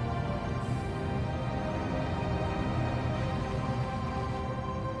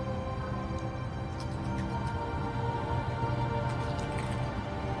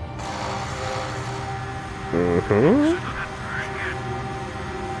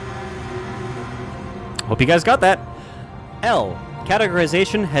 Hope you guys got that. L.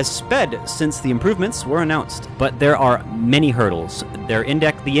 Categorization has sped since the improvements were announced, but there are many hurdles. The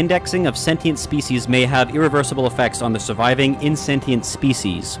indexing of sentient species may have irreversible effects on the surviving insentient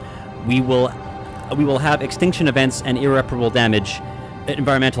species. We will have extinction events and irreparable damage,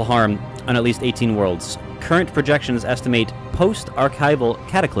 environmental harm on at least 18 worlds. Current projections estimate post-archival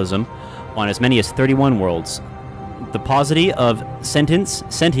cataclysm on as many as 31 worlds. The paucity of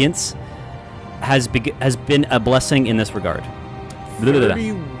sentience has been a blessing in this regard.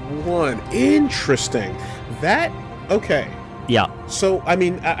 31. Interesting. That okay. Yeah. So I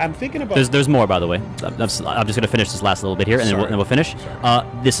mean, I'm thinking about. There's more, by the way. I'm just going to finish this last little bit here, and then we'll finish.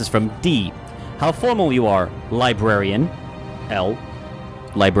 This is from D. How formal you are, librarian. L.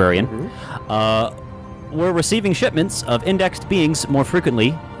 Librarian. Mm-hmm. We're receiving shipments of indexed beings more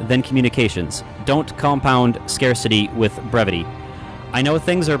frequently than communications. Don't compound scarcity with brevity. I know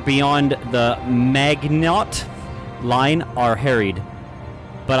things are beyond the Magnot line are harried,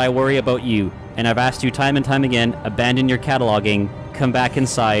 but I worry about you, and I've asked you time and time again, abandon your cataloging, come back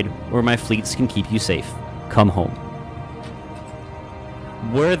inside where my fleets can keep you safe. Come home.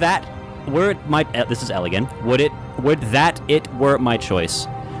 This is L again. Would that it were my choice.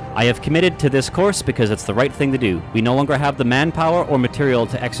 I have committed to this course because it's the right thing to do. We no longer have the manpower or material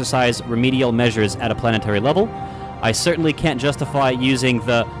to exercise remedial measures at a planetary level. I certainly can't justify using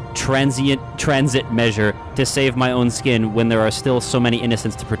the transit measure to save my own skin when there are still so many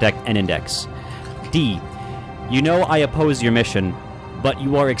innocents to protect and index. D. You know I oppose your mission, but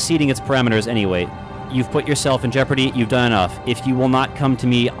you are exceeding its parameters anyway. You've put yourself in jeopardy, you've done enough. If you will not come to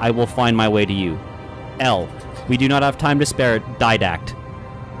me, I will find my way to you. L. We do not have time to spare. Didact.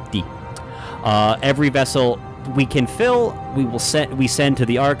 D. Every vessel we can fill, we send to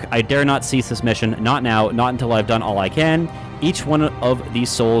the Ark. I dare not cease this mission. Not now, not until I've done all I can. Each one of these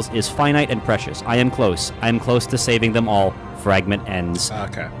souls is finite and precious. I am close. I am close to saving them all. Fragment ends.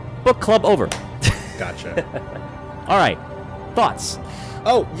 Okay. Book club over. Gotcha. All right. Thoughts?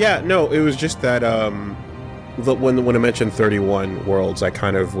 Oh, yeah, no, it was just that, when I mentioned 31 worlds, I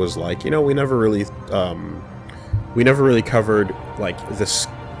kind of was like, you know, we never really covered, like, the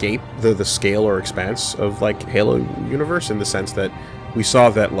scale or expanse of, like, Halo universe, in the sense that we saw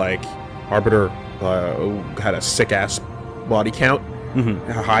that, like, Arbiter had a sick-ass body count,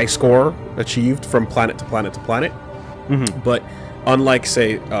 a high score achieved from planet to planet to planet, but unlike,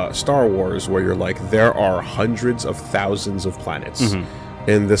 say, Star Wars, where you're like, there are hundreds of thousands of planets,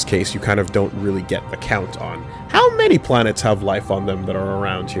 in this case, you kind of don't really get the count on how many planets have life on them that are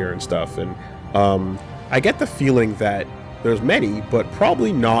around here and stuff, and I get the feeling that there's many, but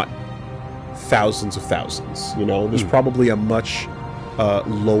probably not thousands of thousands, you know? There's probably a much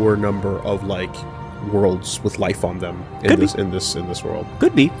lower number of, like, worlds with life on them in this world.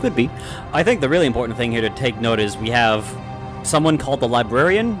 Could be. I think the really important thing here to take note is we have someone called the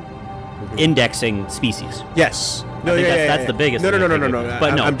Librarian indexing species. Yes. No, that's the biggest. No.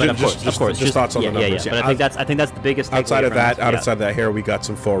 But of course, just thoughts on the numbers. But I think that's the biggest. Outside of that, here we got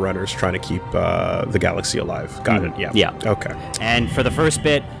some Forerunners trying to keep the galaxy alive. Got it. Yeah. Yeah. Okay. And for the first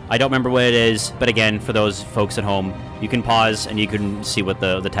bit, I don't remember what it is, but again, for those folks at home, you can pause and you can see what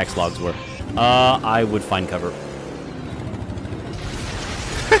the text logs were. I would find cover.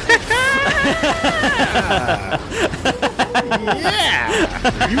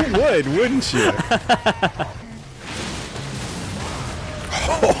 Yeah, you would, wouldn't you?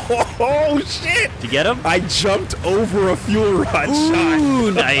 Oh shit! Did you get him? I jumped over a fuel rod shot.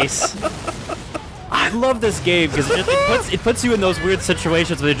 Ooh, nice. I love this game because it puts you in those weird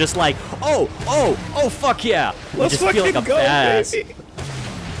situations where you're just like, oh, fuck yeah! Let's you just feel like a go, badass. baby.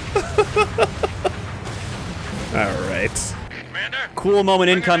 Alright. Cool moment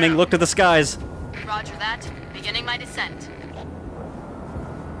incoming. Look to the skies. Roger that. Beginning my descent.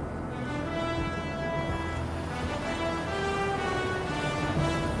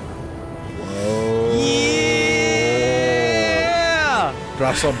 Whoa. Yeah!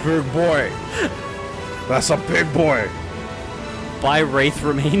 That's a big boy. That's a big boy. By Wraith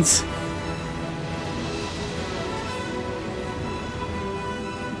remains.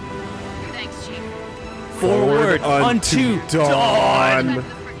 Thanks, Chief. Forward unto dawn. dawn.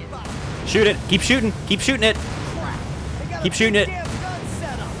 Shoot it. Keep shooting. Keep shooting it. Keep shooting it.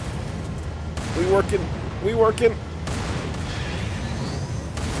 We working. We working.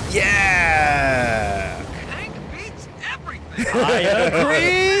 Yeah. I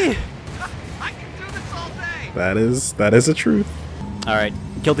agree. That is a truth. All right,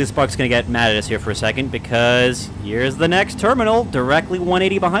 Guilty Spark's gonna get mad at us here for a second because here's the next terminal, directly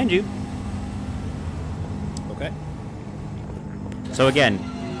 180 behind you. Okay. So again,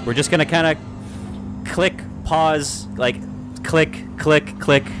 we're just gonna kind of click, pause, like click, click,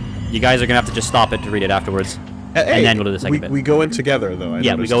 click. You guys are gonna have to just stop it to read it afterwards, and then we'll do the second bit. We go in together though.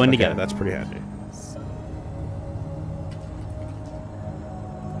 Yeah, we go in together. That's pretty handy.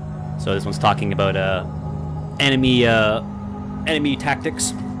 So this one's talking about enemy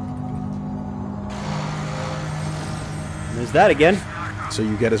tactics. There's that again. So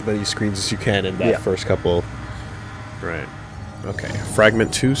you get as many screens as you can in that first couple. Right. Okay. Fragment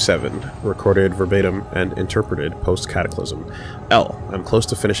 2-7, recorded verbatim and interpreted post-cataclysm. L. I'm close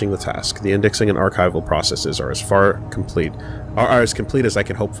to finishing the task. The indexing and archival processes are as complete as I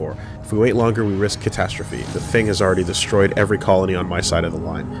can hope for. If we wait longer, we risk catastrophe. The thing has already destroyed every colony on my side of the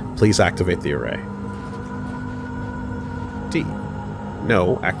line. Please activate the array. D.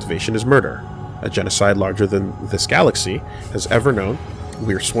 No, activation is murder. A genocide larger than this galaxy has ever known.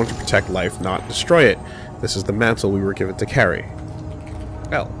 We are sworn to protect life, not destroy it. This is the mantle we were given to carry.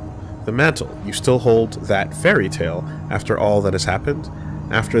 L. The mantle. You still hold that fairy tale after all that has happened?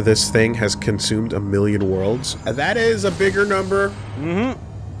 After this thing has consumed 1,000,000 worlds? That is a bigger number. Mm-hmm.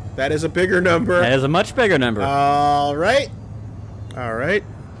 That is a bigger number. That is a much bigger number. Alright. Alright.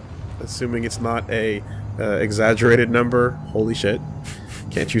 Assuming it's not a exaggerated number. Holy shit.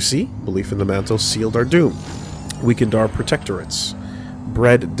 Can't you see? Belief in the mantle sealed our doom. Weakened our protectorates.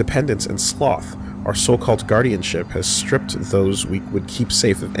 Bred dependence and sloth. Our so-called guardianship has stripped those we would keep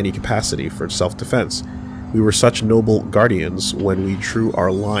safe of any capacity for self-defense. We were such noble guardians when we drew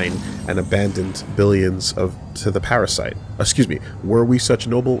our line and abandoned billions to the parasite. Excuse me, were we such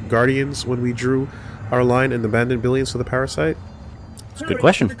noble guardians when we drew our line and abandoned billions to the parasite? It's a good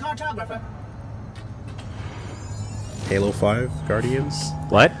question. Halo 5 Guardians?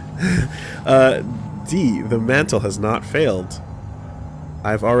 What? D. The mantle has not failed.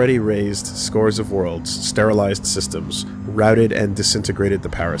 I've already raised scores of worlds, sterilized systems, routed and disintegrated the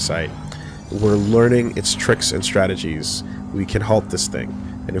parasite. We're learning its tricks and strategies. We can halt this thing,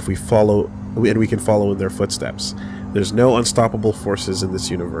 and if we can follow in their footsteps. There's no unstoppable forces in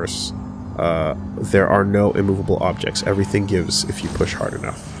this universe. There are no immovable objects. Everything gives if you push hard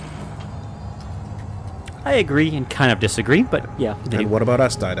enough. I agree and kind of disagree, but yeah. And what about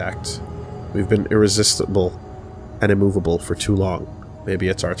us, Didact? We've been irresistible and immovable for too long. Maybe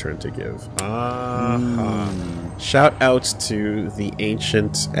it's our turn to give. Shout out to the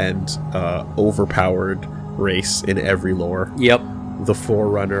ancient and overpowered race in every lore. Yep. The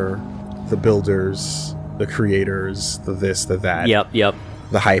Forerunner, the Builders, the Creators, the this, the that. Yep, yep.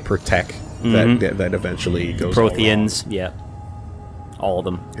 The Hypertech that eventually goes Protheans, yeah. All of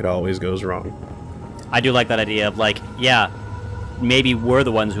them. It always goes wrong. I do like that idea of, like, yeah, maybe we're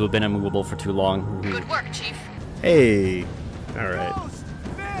the ones who have been immovable for too long. Good work, Chief. Hey. Alright.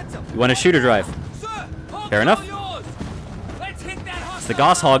 You want a shooter drive? Fair enough. It's the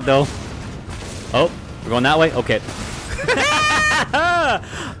Goss Hog, though. Oh, we're going that way? Okay.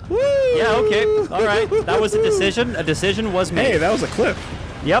 Yeah, okay. Alright. That was a decision. A decision was made. Hey, that was a cliff.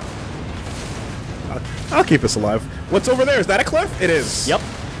 Yep. I'll keep us alive. What's over there? Is that a cliff? It is. Yep.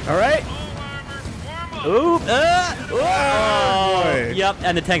 Alright. Ooh. Boy. Yep,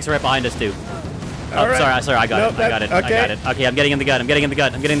 and the tanks are right behind us, too. Oh, right. sorry, I got it. Okay. I got it. Okay, I'm getting in the gun. I'm getting in the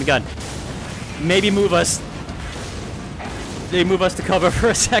gun. Maybe move us. They move us to cover for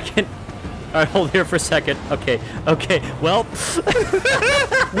a second. Alright, hold here for a second. Okay. Well,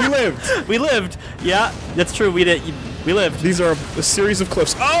 we lived. Yeah, that's true. We lived. These are a series of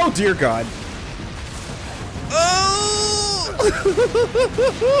cliffs. Oh, dear God. Oh!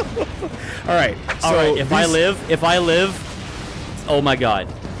 Alright, so if I live, oh my God.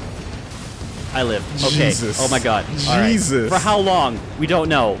 I lived. Okay. Jesus. Oh my god. All right. Jesus. For how long? We don't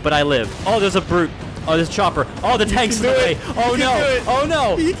know, but I lived. Oh, there's a brute. Oh, there's a chopper. Oh, the tank's in the way. Oh no. Oh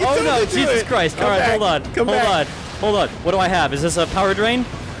no. Oh no. Jesus Christ. All right, hold on. Hold on. What do I have? Is this a power drain?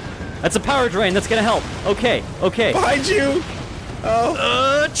 That's a power drain. That's gonna help. Okay. Behind you.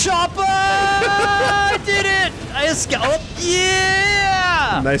 Oh. Chopper! I did it! I escaped. Oh,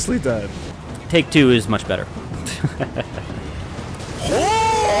 yeah! Nicely done. Take 2 is much better.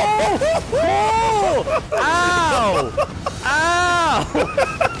 Oh! Ow! Ow!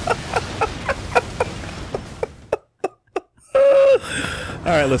 All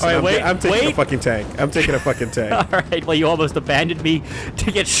right, listen. All right, I'm taking a fucking tank. All right, well, you almost abandoned me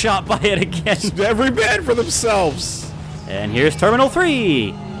to get shot by it again. Every man for themselves. And here's Terminal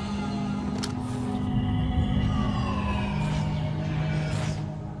 3.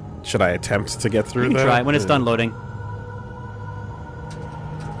 Should I attempt to get through You can that? try when it's done loading.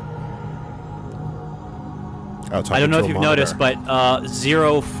 Oh, I don't know if you've noticed, but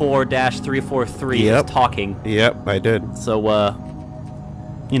 04-343 is talking. Yep, I did. So,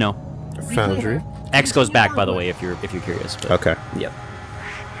 you know. Foundry. X goes back, by the way, if you're curious. But, okay. Yep.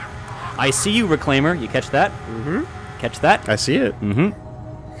 I see you, Reclaimer. You catch that? Mm-hmm. Catch that? I see it. Mm-hmm.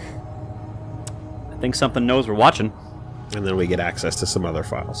 I think something knows we're watching. And then we get access to some other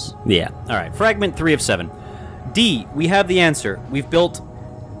files. Yeah. All right. Fragment 3 of 7. D. We have the answer. We've built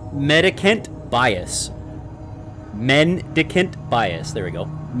Mendicant Bias. Mendicant Bias. There we go.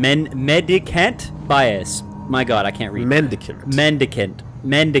 Mendicant Bias. My God, I can't read. Mendicant.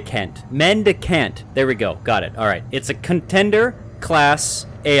 There we go. Got it. All right. It's a contender class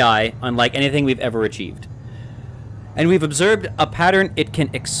AI, unlike anything we've ever achieved. And we've observed a pattern it can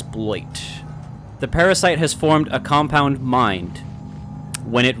exploit. The parasite has formed a compound mind.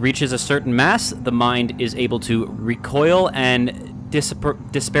 When it reaches a certain mass, the mind is able to recoil and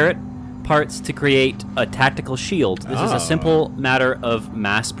disparate parts to create a tactical shield. This is a simple matter of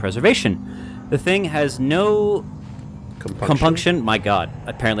mass preservation. The thing has no compunction, my God,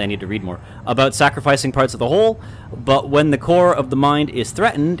 apparently I need to read more, about sacrificing parts of the whole, but when the core of the mind is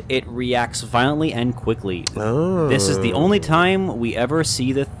threatened, it reacts violently and quickly. Oh. This is the only time we ever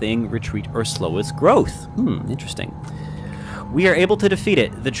see the thing retreat or slow its growth. Interesting. We are able to defeat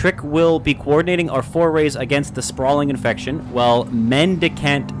it. The trick will be coordinating our forays against the sprawling infection, while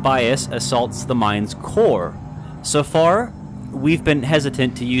Mendicant Bias assaults the mind's core. So far, we've been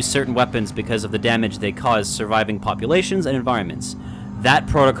hesitant to use certain weapons because of the damage they cause surviving populations and environments. That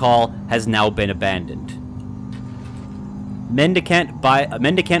protocol has now been abandoned.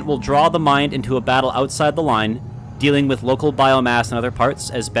 Mendicant will draw the mind into a battle outside the line, dealing with local biomass and other parts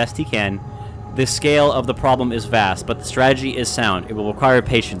as best he can. The scale of the problem is vast, but the strategy is sound. It will require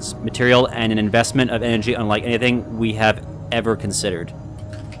patience, material, and an investment of energy unlike anything we have ever considered.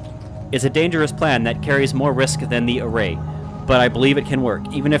 It's a dangerous plan that carries more risk than the array, but I believe it can work,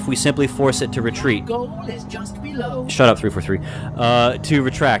 even if we simply force it to retreat. Goal is just below. Shut up, 343. To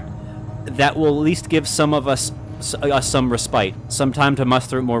retract. That will at least give some of us some respite, some time to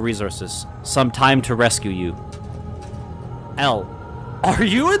muster more resources, some time to rescue you. L. Are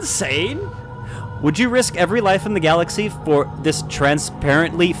you insane? Would you risk every life in the galaxy for this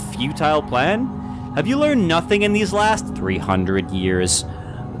transparently futile plan? Have you learned nothing in these last 300 years?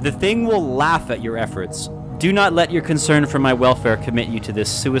 The thing will laugh at your efforts. Do not let your concern for my welfare commit you to this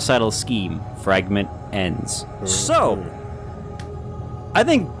suicidal scheme. Fragment ends. So, I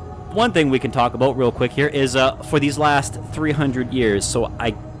think one thing we can talk about real quick here is for these last 300 years. So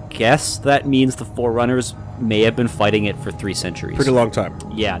I guess that means the Forerunners may have been fighting it for 3 centuries. Pretty long time.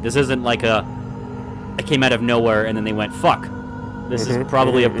 Yeah, this isn't like it came out of nowhere and then they went, fuck. This is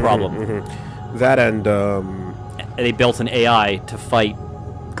probably a problem. That and they built an AI to fight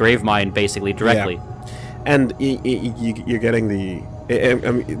Gravemind basically directly. Yeah. And you're getting the...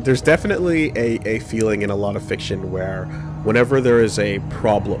 I mean, there's definitely a feeling in a lot of fiction where whenever there is a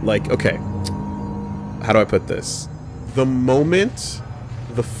problem... Like, okay, how do I put this? The moment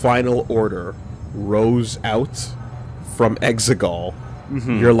the Final Order rose out from Exegol,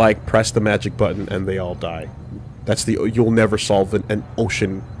 you're like, press the magic button and they all die. That's you'll never solve an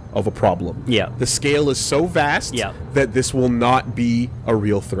ocean of a problem. Yeah. The scale is so vast that this will not be a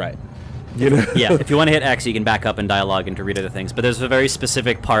real threat. You know? Yeah, if you want to hit X, you can back up and dialogue and to read other things. But there's a very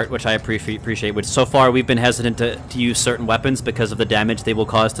specific part, which I appreciate, which so far we've been hesitant to use certain weapons because of the damage they will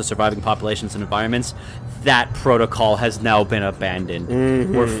cause to surviving populations and environments. That protocol has now been abandoned.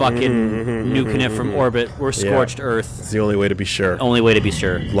 We're fucking nuking it from orbit. We're scorched Earth. It's the only way to be sure. Only way to be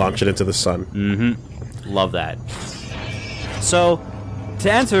sure. Launch it into the sun. Love that. So,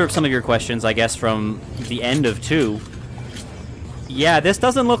 to answer some of your questions, I guess, from the end of 2... Yeah, this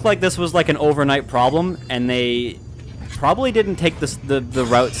doesn't look like this was like an overnight problem, and they probably didn't take the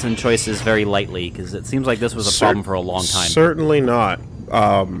routes and choices very lightly, because it seems like this was a problem for a long time. Certainly not.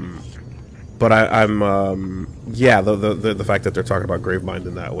 But I'm yeah, the fact that they're talking about Gravemind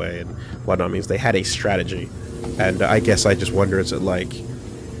in that way and whatnot means they had a strategy, and I guess I just wonder, is it like,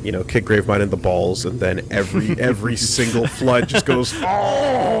 you know, kick Gravemind in the balls, and then every single flood just goes,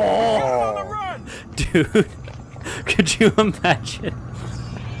 oh! Dude, could you imagine?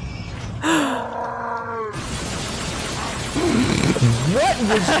 What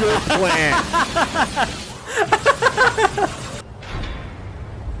was your plan?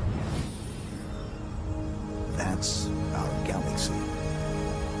 That's our galaxy.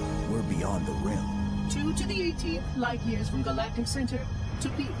 We're beyond the rim. 2 to the 18th light years from Galactic Center, to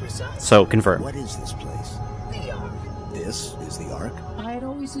be precise. So, confirm. What is this place? The Ark. This is the Ark? I had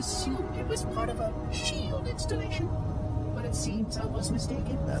always assumed it was part of a shield installation, but it seems I was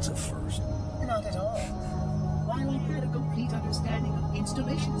mistaken. That's a first. Not at all. While I had a complete understanding of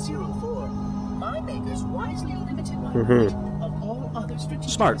Installation 04, my makers wisely limited my knowledge of all other strategic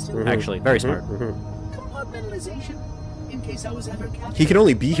Smart, actually. Very smart. Compartmentalization, in case I was ever captured. He can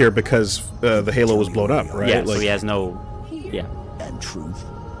only be here because the Halo was blown up, right? Yeah, like, so he has no... Yeah. And truth.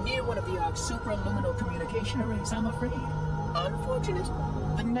 Near one of the Ark's supraluminal communication arrays, I'm afraid. Unfortunate.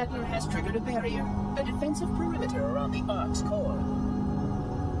 The meddler has triggered a barrier, a defensive perimeter around the Ark's core.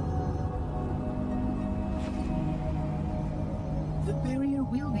 The barrier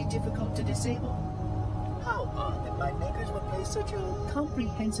will be difficult to disable. How odd that my makers would place such a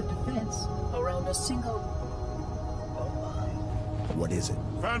comprehensive defense around a single... Oh my. What is it?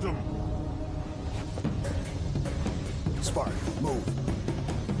 Phantom! Spark, move.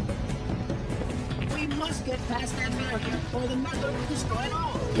 We must get past that barrier, or the meddler will destroy it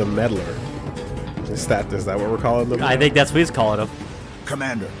all. the meddler. Is that what we're calling them? I think that's what he's calling him.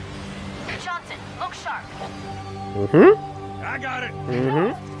 Commander. Johnson, look sharp. I got it.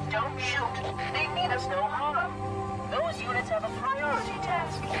 Don't shoot. They mean us no harm. Those units have a priority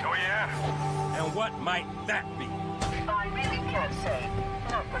task. Oh, yeah? And what might that be? I really can't say.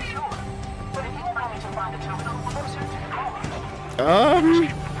 Not for sure. But if you allow me to find a terminal closer to the core.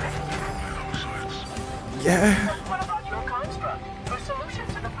 Yeah. What about your construct? Your solution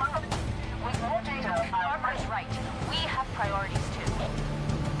to the flood? With more data, Barbara's right. We have priorities too.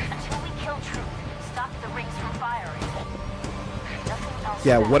 Until we kill Truth, stop the rings from firing. Nothing else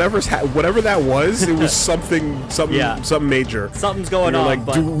Yeah, matters. whatever that was, it was something major. Something's going You're on, like,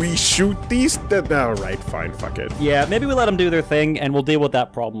 but... do we shoot these? All right, fine, fuck it. Yeah, maybe we let them do their thing, and we'll deal with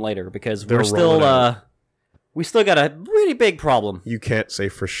that problem later, because They're we're still, rolling out. we still got a really big problem. You can't say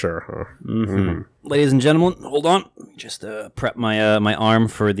for sure, huh? Ladies and gentlemen, hold on. Just prep my my arm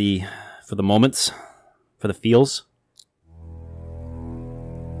for the moments, for the feels.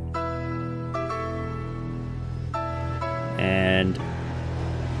 And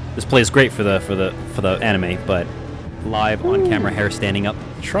this plays great for the anime, but live on camera, hair standing up.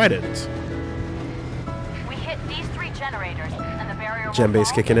 Trident. We hit these 3 generators, and the barrier will Djembe's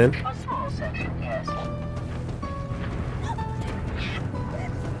fall. kicking in. a small section, yes.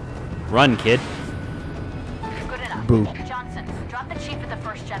 Run, kid. Good enough. Boo. Johnson, drop the chief at the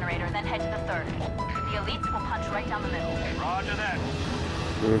first generator, then head to the 3rd. The elites will punch right down the middle. Roger that.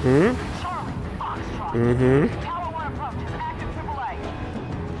 Charlie, Foxtrot. Tower 1 approaches, active AAA.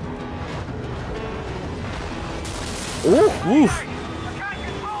 Ooh, oof.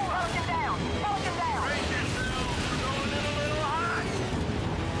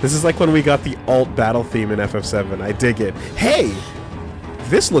 This is like when we got the alt battle theme in FF7. I dig it. Hey!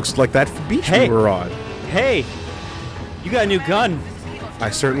 This looks like that beach we were on. Hey! You got a new gun. I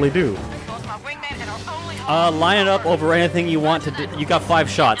certainly do. Line it up over anything you want to do. You got 5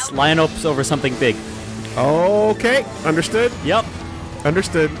 shots. Line it up over something big. Okay, understood. Yep.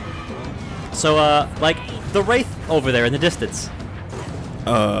 Understood. So, like, the Wraith over there in the distance.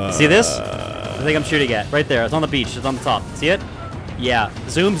 See this? I think I'm shooting at. Right there. It's on the beach. It's on the top. See it? Yeah.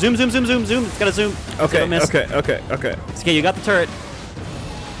 Zoom, zoom, zoom, zoom, zoom, zoom. It's gotta zoom. Okay, Miss. okay. It's okay, you got the turret.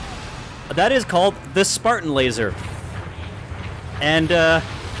 That is called the Spartan laser. And,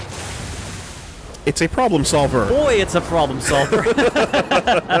 it's a problem solver. boy, it's a problem solver.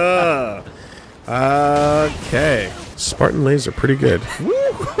 Okay. Spartan laser, pretty good.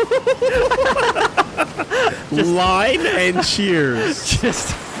 Line and cheers.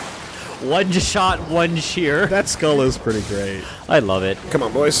 Just one shot, one shear. That skull is pretty great. I love it. Come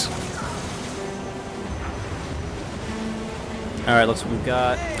on, boys. Alright, looks what we've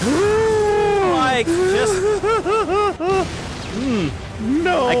got. Like, just...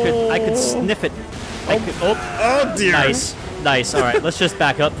 No. I could sniff it. I could, Oh dear. Nice. Nice. All right, let's just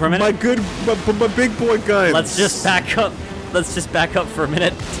back up for a minute. My big boy guns. Let's just back up. Let's just back up for a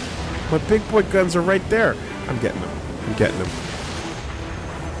minute. My big boy guns are right there. I'm getting them. I'm getting them.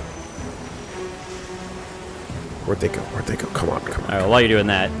 Where'd they go? Where'd they go? Come on, come on. All right, well, while you're doing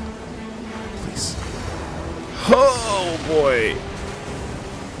that, please. Oh boy.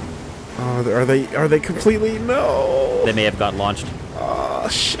 Oh, are they completely? No. They may have got launched. Oh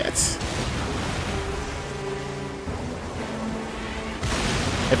shit.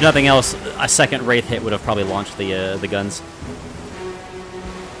 If nothing else, a second Wraith hit would have probably launched the guns.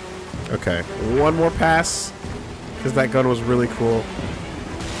 Okay, one more pass, because that gun was really cool.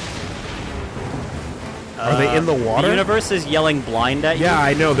 Are they in the water? The universe is yelling blind at you. Yeah,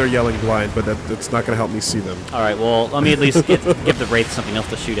 I know they're yelling blind, but that's not going to help me see them. All right, well, let me at least give the Wraith something else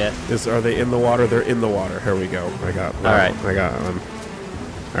to shoot at. Are they in the water? They're in the water. Here we go. I got one. All right. I got one.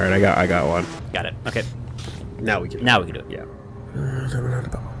 All right, I got one. Got it. Okay. Now we can. Now we can do it. Yeah.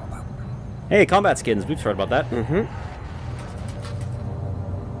 Hey, combat skins. We've heard about that. Mm-hmm.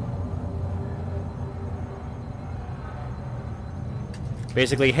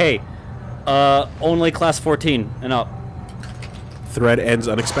 Basically, hey, only class 14 and up. Thread ends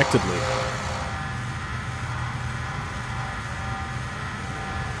unexpectedly.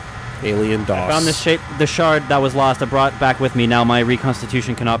 Alien DOS. I found the shard that was lost. I brought back with me. Now my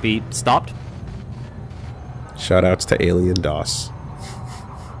reconstitution cannot be stopped. Shoutouts to Alien DOS.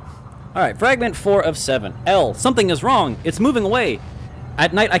 All right, fragment 4 of 7. L. Something is wrong. It's moving away.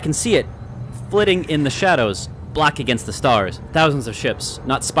 At night I can see it, flitting in the shadows, black against the stars. Thousands of ships,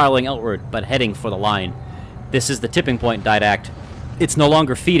 not spiraling outward, but heading for the line. This is the tipping point, Didact. It's no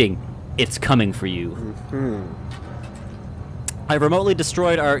longer feeding. It's coming for you. Mm-hmm. I remotely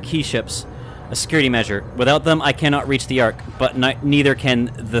destroyed our key ships, a security measure. Without them, I cannot reach the Ark, but neither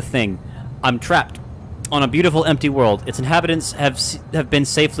can the Thing. I'm trapped on a beautiful empty world. Its inhabitants have been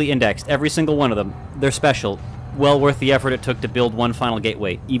safely indexed, every single one of them. They're special, well worth the effort it took to build one final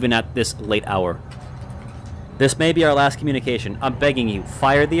gateway, even at this late hour. This may be our last communication. I'm begging you,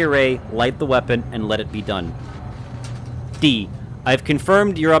 fire the array, light the weapon, and let it be done. D. I've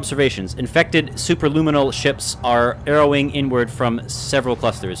confirmed your observations. Infected superluminal ships are arrowing inward from several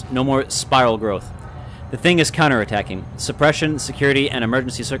clusters. No more spiral growth. The Thing is counterattacking. Suppression, security, and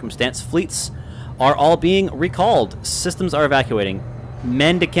emergency circumstance fleets are all being recalled. Systems are evacuating.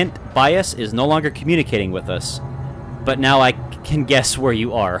 Mendicant Bias is no longer communicating with us. But now I can guess where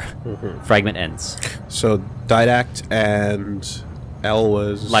you are. Mm-hmm. Fragment ends. So, Didact and L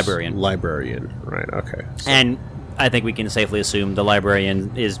was... Librarian. Librarian, right, okay. So. And I think we can safely assume the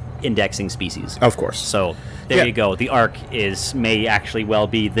Librarian is indexing species. Of course. So, there you go. The Ark may actually well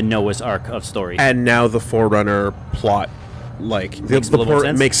be the Noah's Ark of story. And now the Forerunner plot, like, makes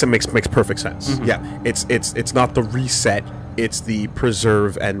perfect sense. Mm-hmm. Yeah, it's not the reset, it's the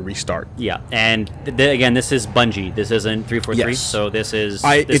preserve and restart. Yeah, and again, this is Bungie. This isn't 343. Yes. So this is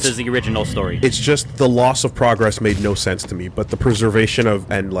the original story. It's just the loss of progress made no sense to me, but the preservation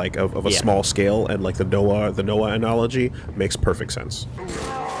of a small scale and like the Noah analogy makes perfect sense.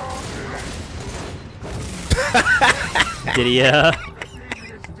 Did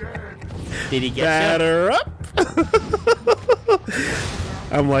he get Batter up?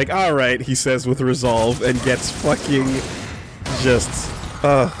 I'm like, all right, he says with resolve, and gets fucking just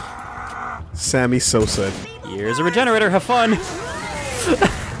Sammy Sosa. Here's a regenerator. Have fun.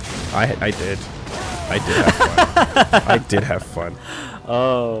 I did have fun. I did have fun.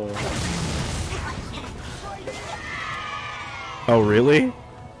 Oh. Oh really?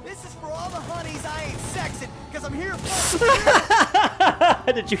 This is for all the honeys I ain't sexing, because I'm here.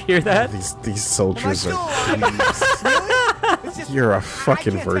 Did you hear that? These soldiers are. You're a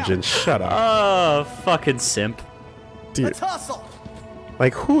fucking virgin. Shut up. Oh, fucking simp. Dude. Let's hustle.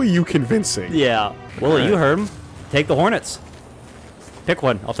 Like, who are you convincing? Yeah. Well, you heard him. Take the Hornets. Pick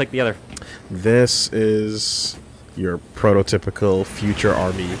one. I'll take the other. This is your prototypical future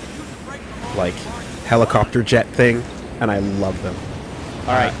army, like, helicopter jet thing, and I love them.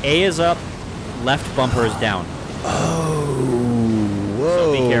 Alright, A is up, left bumper is down. Oh, whoa.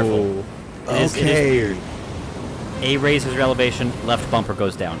 So be careful. It is weird. A raises your elevation, left bumper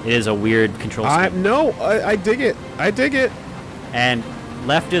goes down. It is a weird control scheme. I dig it. I dig it. And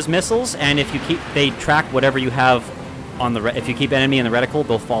left is missiles, and if you they track whatever you have on the if you keep enemy in the reticle,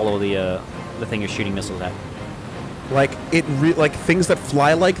 they'll follow the thing you're shooting missiles at. Like like things that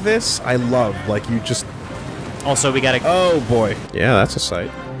fly like this, I love. Like you just. Also, we gotta. Oh boy. Yeah, that's a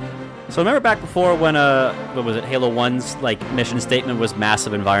sight. So remember back before when what was it? Halo 1's like mission statement was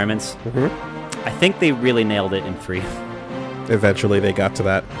massive environments. Mm-hmm. I think they really nailed it in 3. Eventually, they got to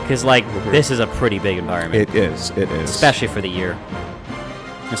that. Because, like, this is a pretty big environment. It is. It is. Especially for the year.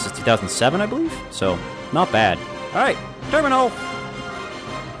 This is 2007, I believe. So, not bad. All right, terminal.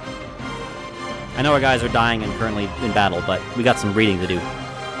 I know our guys are dying and currently in battle, but we got some reading to do.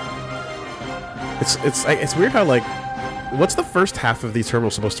 It's weird how, like, what's the first half of these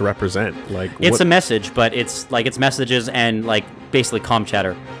terminals supposed to represent? Like, it's a message, but it's like it's messages and like basically comm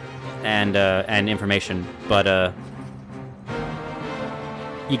chatter and information, but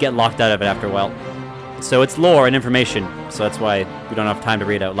you get locked out of it after a while. So it's lore and information, so that's why we don't have time to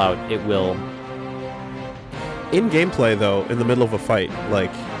read it out loud. It will. In gameplay, though, in the middle of a fight,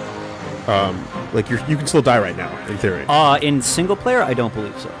 like you can still die right now, in theory. In single player, I don't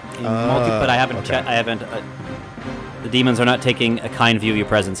believe so. In but I haven't. Okay. I haven't. The demons are not taking a kind view of your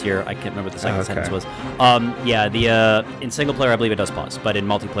presence here. I can't remember what the second sentence was. Yeah, in single player, I believe it does pause, but in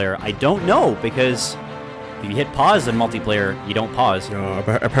multiplayer, I don't know, because if you hit pause in multiplayer, you don't pause. No,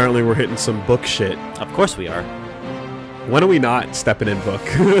 apparently we're hitting some book shit. Of course we are. When are we not stepping in book?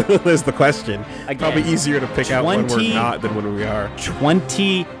 Is the question. Again, probably easier to pick out when we're not than when we are.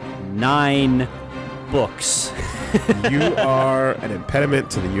 29 books. You are an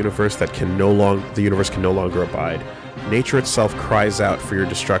impediment to the universe that the universe can no longer abide. Nature itself cries out for your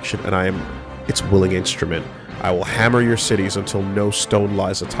destruction, and I am its willing instrument. I will hammer your cities until no stone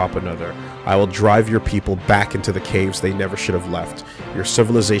lies atop another. I will drive your people back into the caves they never should have left. Your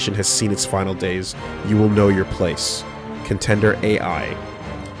civilization has seen its final days. You will know your place. Contender AI.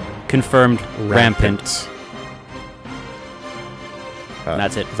 Confirmed rampant.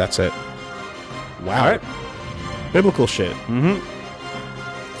 That's it. That's it. Wow. All right. Biblical shit. Mm-hmm.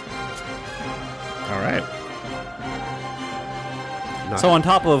 All right. So on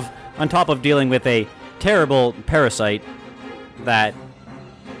top of dealing with a terrible parasite that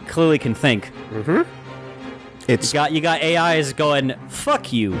clearly can think, you got AIs going,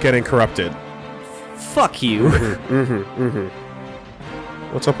 fuck you, getting corrupted. Fuck you.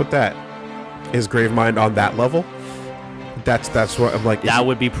 What's up with that? Is Gravemind on that level? That's what I'm like. That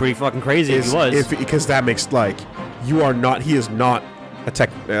would be pretty fucking crazy if he was. Because that makes, like, he is not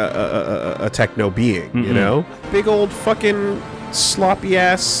a techno being, you know? Big old fucking sloppy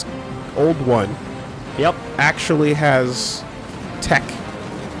ass old one. Yep. Actually has tech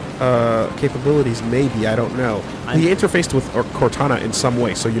capabilities, maybe, I don't know. He interfaced with Cortana in some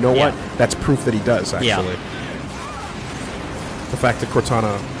way, so you know what? That's proof that he does, actually. Yeah. The fact that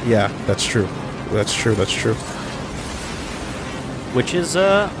Cortana, that's true. That's true. Which is,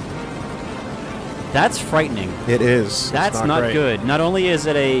 that's frightening. It is. That's not good. Not only is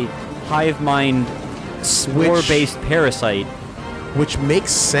it a hive mind spore-based parasite, which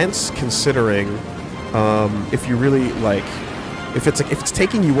makes sense considering if you really, like, if it's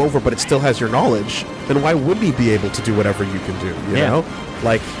taking you over but it still has your knowledge, then why would he be able to do whatever you can do, you know?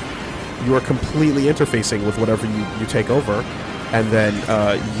 Like, you are completely interfacing with whatever you take over and then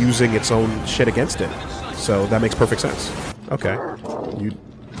using its own shit against it. So that makes perfect sense. Okay.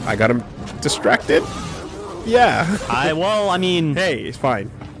 I got him distracted? Yeah. I mean... Hey, it's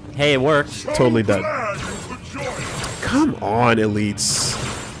fine. Hey, it worked. Totally done. Come on, elites.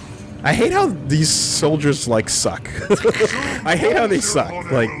 I hate how these soldiers, like, suck. I hate how they suck.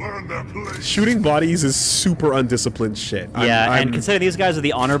 Like, shooting bodies is super undisciplined shit. And consider these guys are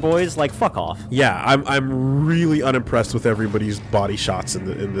the honor boys, like, fuck off. Yeah, I'm really unimpressed with everybody's body shots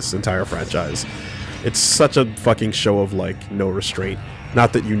in this entire franchise. It's such a fucking show of, like, no restraint.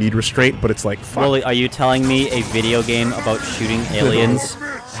 Not that you need restraint, but it's like, fuck. Woolie, are you telling me a video game about shooting aliens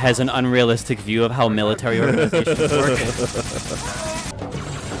has an unrealistic view of how military organizations work?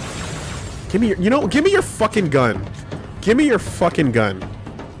 Give me your fucking gun. Give me your fucking gun.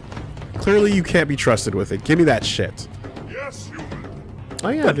 Clearly you can't be trusted with it. Give me that shit. Oh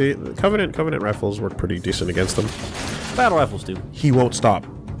yeah, the Covenant rifles work pretty decent against them. Battle rifles do. He won't stop.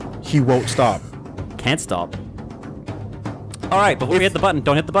 He won't stop. Can't stop. Alright, before we hit the button,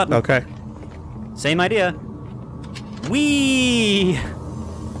 don't hit the button. Okay. Same idea. Whee!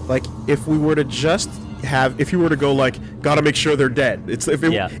 Like, if we were to just if you were to go, like, gotta make sure they're dead.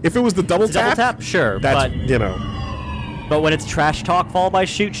 If it was the double tap, sure, that's, but, you know. But when it's trash talk followed by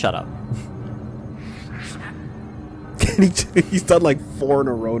shoot, shut up. He's done like 4 in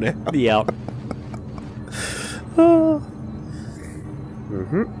a row now. Yeah.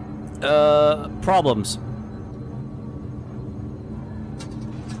 Problems.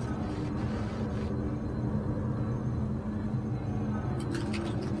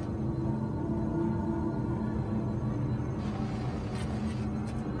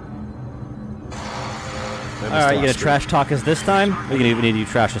 Alright, you gonna trash talk us this time? Or you gonna even need you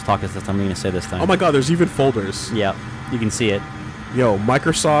trash us talk us this time? What are you gonna say this time? Oh my god, there's even folders. Yeah. You can see it. Yo,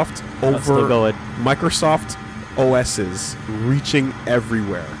 Microsoft still going. Microsoft OS's reaching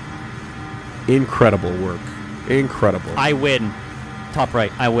everywhere. Incredible work. Incredible. I win. Top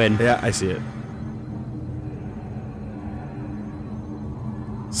right. I win. Yeah, I see it.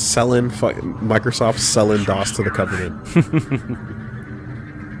 Microsoft selling DOS to the Covenant.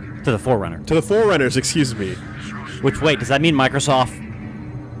 To the Forerunner. To the Forerunners, excuse me. Which, wait, does that mean Microsoft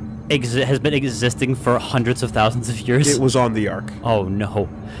has been existing for hundreds of thousands of years? It was on the Ark. Oh, no.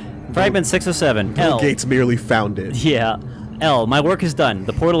 Fragment 607. Bill Gates merely found it. Yeah. L. My work is done.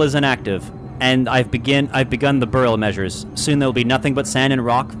 The portal is inactive. And I've begun the burial measures. Soon there will be nothing but sand and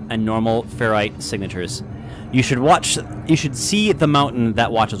rock and normal ferrite signatures. You should see the mountain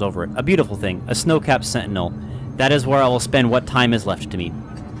that watches over it. A beautiful thing. A snow-capped sentinel. That is where I will spend what time is left to me.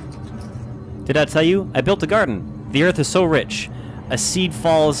 Did I tell you? I built a garden. The earth is so rich. A seed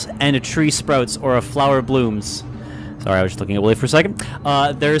falls and a tree sprouts or a flower blooms. Sorry, I was just looking at Willie for a second.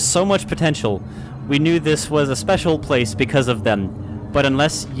 There is so much potential. We knew this was a special place because of them. But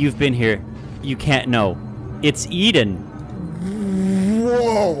unless you've been here, you can't know. It's Eden.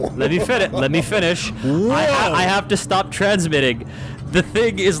 Whoa! Let me finish. Whoa! I have to stop transmitting. The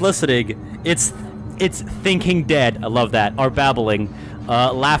thing is listening. It's thinking dead. I love that. Or babbling.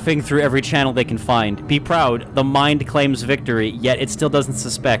 Laughing through every channel they can find. Be proud. The mind claims victory, yet it still doesn't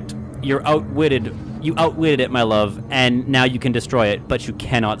suspect. You outwitted it, my love, and now you can destroy it, but you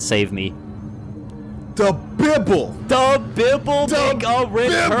cannot save me. The Bibble! The Bibble make a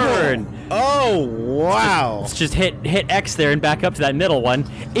return! Bibble. Oh, wow. Let's just hit X there and back up to that middle one.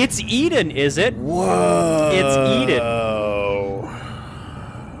 It's Eden, is it? Whoa. It's Eden.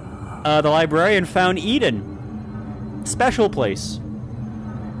 The librarian found Eden. Special place.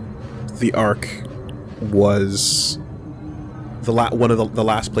 The Ark was one of the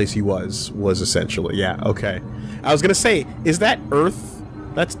last place he was essentially. Yeah, okay. I was gonna say, is that Earth?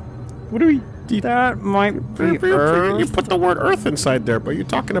 That's what do we? That might be Earth. You put the word Earth inside there, but you're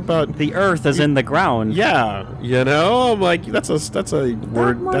talking about the Earth as in the ground. Yeah, you know, I'm like that's a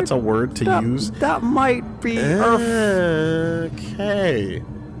word. That's a word to use. That might be Earth. Okay.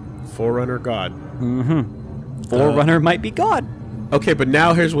 Forerunner God. Mm-hmm. Forerunner might be God. Okay, but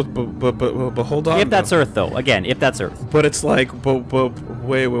now here's what. But hold on. If that's Earth, though, again, if that's Earth. But it's like,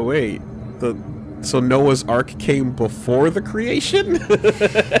 wait. So Noah's Ark came before the creation.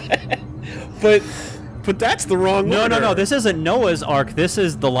 But that's the wrong order. No. This isn't Noah's Ark. This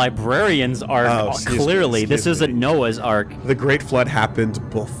is the librarian's Ark. Oh, clearly, this isn't Noah's Ark. The Great Flood happened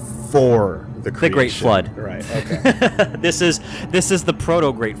before the creation. The Great Flood. Right. Okay. This is the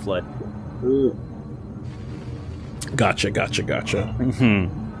proto Great Flood. Gotcha. Mm-hmm.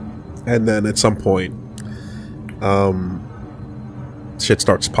 And then at some point, shit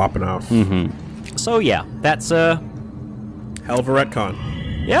starts popping off. Mm-hmm. So yeah, that's hell of a retcon.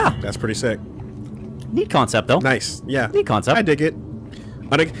 Yeah, that's pretty sick. Neat concept, though. Nice. Yeah. Neat concept. I dig it.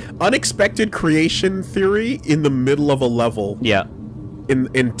 Unexpected creation theory in the middle of a level. Yeah.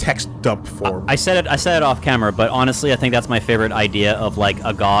 In text dump form. I said it off camera, but honestly, I think that's my favorite idea of like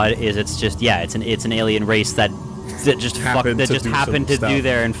a god. Is it's an alien race that just happened to do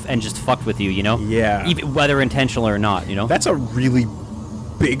there and just fucked with you, you know? Yeah. Even, whether intentional or not, you know? That's a really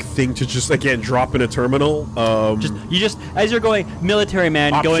big thing to just again drop in a terminal. You just as you're going military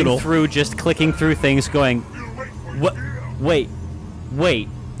man optional. Going through just clicking through things going what wait wait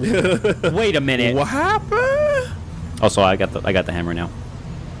a minute. What happened? Also, I got the hammer now.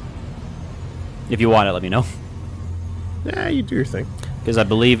 If you want it, let me know. Yeah, you do your thing. Because I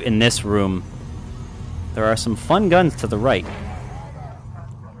believe in this room there are some fun guns to the right.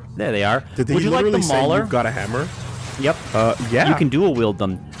 There they are. Did they Would you like the Mauler? You've got a hammer? Yep. Yeah. You can dual wield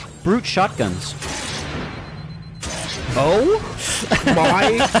them. Brute shotguns. Oh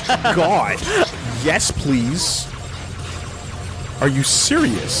my god. Yes, please. Are you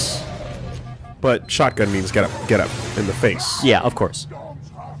serious? But shotgun means get up in the face. Yeah, of course.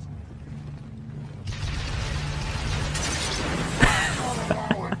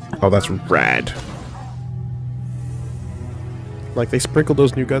 Oh, that's rad. Like they sprinkled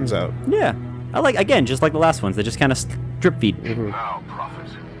those new guns out. Yeah. I like, again, just like the last ones, they just kind of drip feed. Mm-hmm. Now,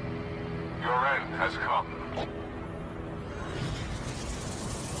 Prophet, your end has come.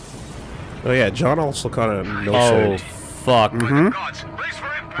 Oh yeah, John also kind of no Oh, fuck.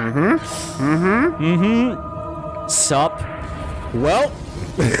 Sup? Well.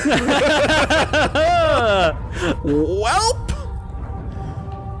 Welp.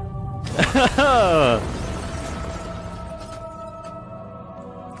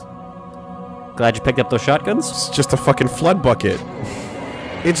 Glad you picked up those shotguns? It's just a fucking flood bucket.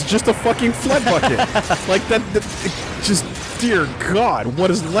 It's just a fucking flood bucket. Like that. Just, dear God, what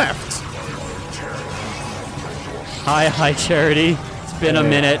is left? Hi, Charity. It's been a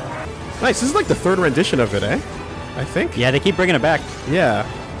minute. Nice. This is like the 3rd rendition of it, eh? I think. Yeah, they keep bringing it back. Yeah,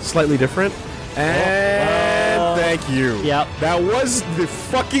 slightly different. And thank you. Yep. That was the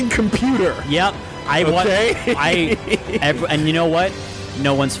fucking computer. Yep. Okay. And you know what?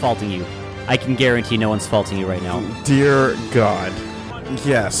 No one's faulting you. I can guarantee no one's faulting you right now. Dear God.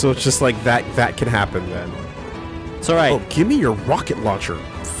 Yeah, so it's just like that can happen then. It's alright. Oh, give me your rocket launcher,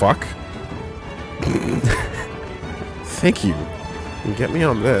 fuck. Thank you. And get me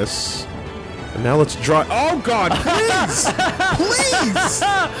on this. And now let's draw. Oh God, please! Please!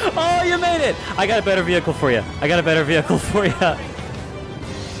 Oh, you made it! I got a better vehicle for you.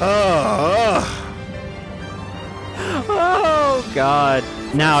 Oh God.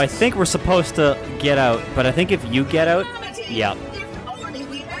 Now I think we're supposed to get out, but I think if you get out, yeah.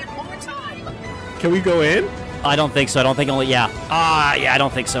 Can we go in? I don't think so. I don't think only. Yeah. Yeah. I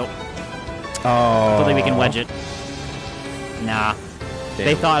don't think so. Oh. I don't think we can wedge it. Nah. Damn.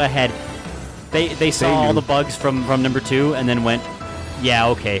 They thought ahead. They saw all the bugs from number 2 and then went, yeah,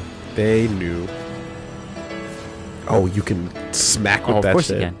 okay. They knew. Oh, you can smack with that shit. Of course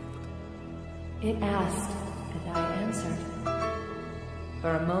you can. It asked, and I answered.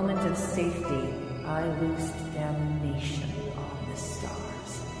 For a moment of safety, I loosed damnation on the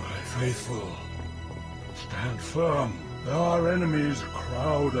stars. My faithful, stand firm. There are enemies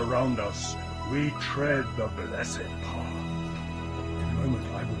crowd around us. We tread the blessed path. In a moment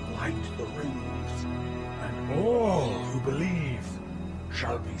I will light the rings, and all who believe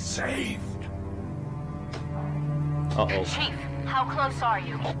shall be saved. Uh-oh. Chief, how close are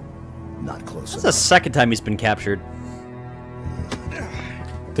you? Not close. This is the 2nd time he's been captured.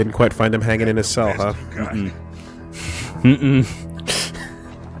 Didn't quite find him hanging in his cell, huh?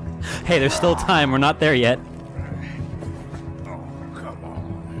 Hey, there's still time. We're not there yet. Come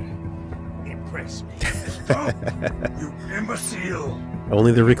on. Impress me. Stop, you imbecile.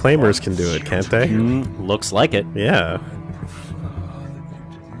 Only the Reclaimers can do it, can't they? Looks like it. Yeah.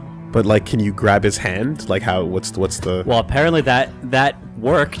 But like, can you grab his hand? Like, how? What's the? Well, apparently that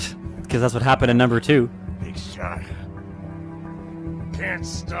worked because that's what happened in number 2. Big shot. Can't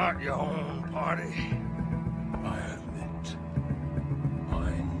start your own party. I admit.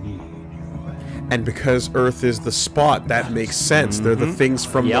 I need you. And because Earth is the spot, that makes sense. They're the things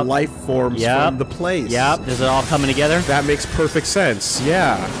from the life forms from the place. Yep. Is it all coming together? That makes perfect sense.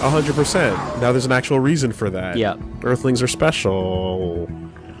 Yeah, 100%. Now there's an actual reason for that. Yep. Earthlings are special.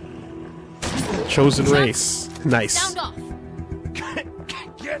 Chosen race. Nice. Sound off.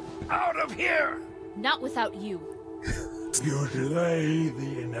 Get out of here! Not without you. You delay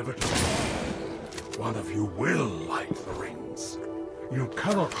the inevitable. One of you will light the rings. You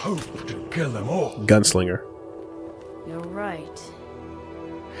cannot hope to kill them all. Gunslinger. You're right.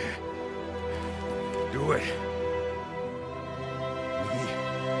 Do it. Me.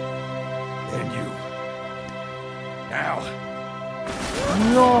 And you. Now.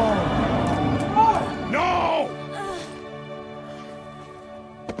 No! No!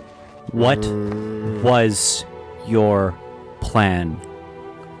 What was your plan?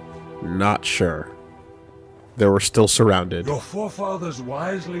 Not sure. They were still surrounded. Your forefathers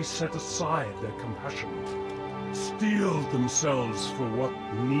wisely set aside their compassion, steeled themselves for what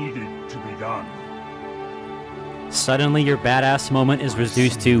needed to be done. Suddenly your badass moment is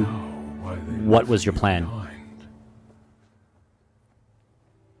reduced to what was your plan?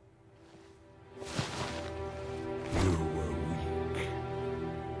 You were weak.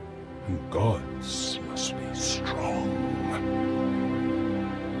 And gods must be strong.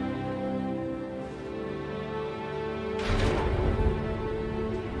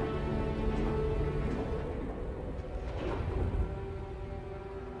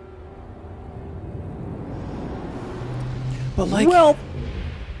 But like, well,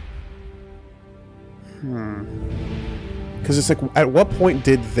 because it's like, at what point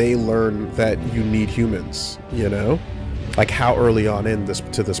did they learn that you need humans? You know, like how early on in this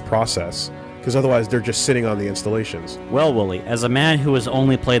process? Because otherwise, they're just sitting on the installations. Well, Woolie, as a man who has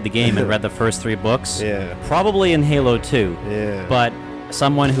only played the game and read the first 3 books, probably in Halo 2, but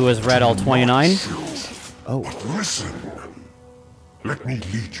someone who has read all 29. Oh, but listen, let me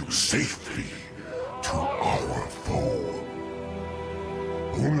lead you safely to our foe.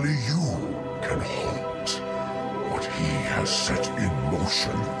 Only you can halt what he has set in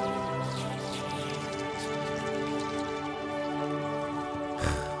motion.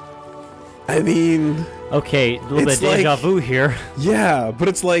 I mean, okay, a little bit of deja vu here. Yeah, but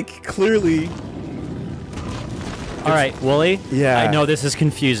it's like clearly All right, Woolie. Yeah. I know this is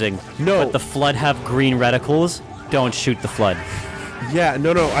confusing. No. But the Flood have green reticles. Don't shoot the Flood. Yeah,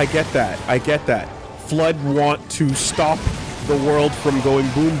 no, I get that. Flood want to stop the world from going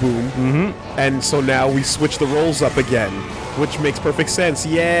boom boom, and so now we switch the roles up again, which makes perfect sense.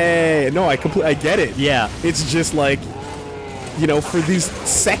 Yay! No, I get it. Yeah. It's just like, you know, for these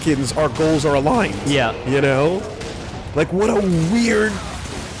seconds, our goals are aligned. Yeah. You know? Like, what a weird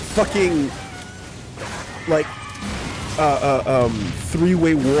fucking, like,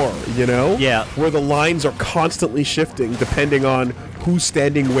 three-way war, you know? Yeah. Where the lines are constantly shifting depending on who's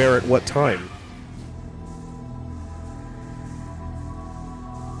standing where at what time.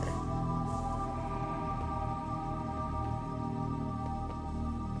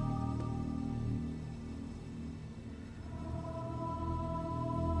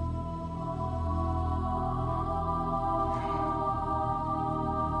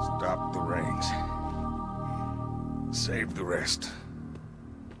 Stop the rings. Save the rest.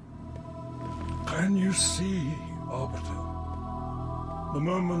 Can you see, Arbiter? The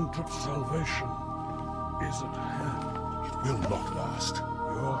moment of salvation is at hand. It will not last.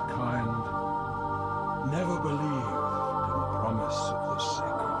 Your kind never believed in the promise of the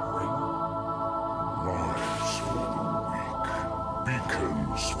sacred ring. Lies for the weak,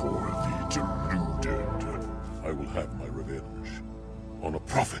 beacons for the deluded. I will have my revenge. On a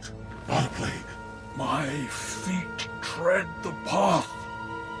prophet, not a plague. My feet tread the path.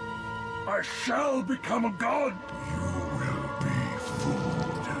 I shall become a god. You will be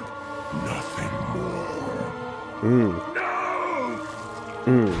food. Nothing more. No!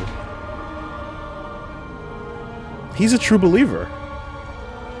 He's a true believer.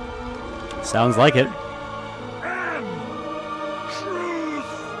 Sounds like it. And truth,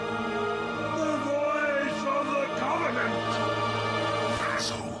 the voice of the covenant.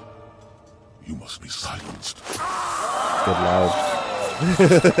 So, you must be silenced. Good loud.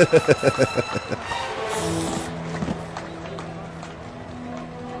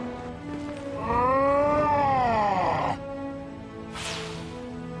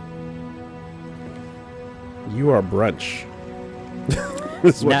 You are brunch.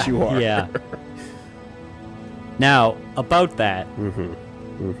 This is what you are. Yeah. Now, about that.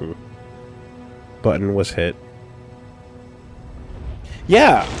 Button was hit.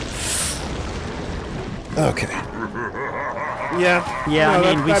 Yeah. Okay. Yeah. Yeah, No,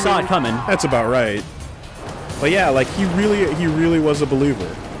 I mean, we saw it coming. That's about right. But yeah, like he really was a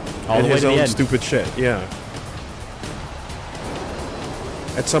believer. All in the way his to the own end. stupid shit. Yeah.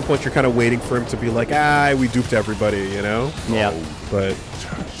 At some point, you're kind of waiting for him to be like, we duped everybody, you know? Yeah. But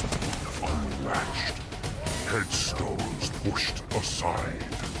Unlatched. Headstones pushed aside.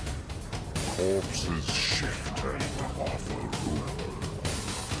 Corpses shift and offer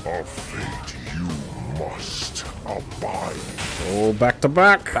room. A fate you must abide. Oh, back to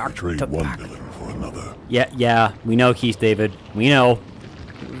back. Trade one villain for another. Yeah, we know, Keith David. We know.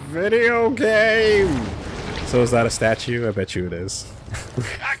 Video game. So is that a statue? I bet you it is.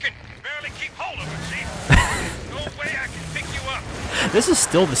 I can barely keep hold of it, see? No way I can pick you up. This is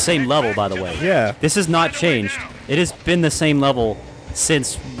still the same level, by the way. Yeah. This has not changed. It has been the same level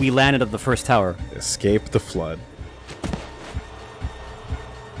since we landed at the first tower. Escape the flood.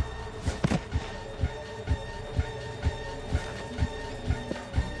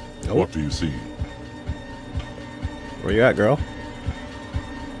 What do you see? Where you at, girl?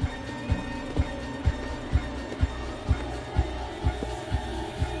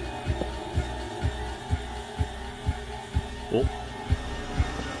 Oh.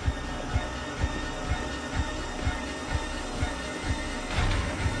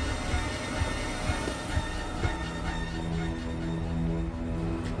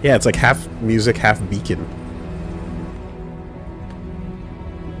 Yeah, it's like half music, half beacon.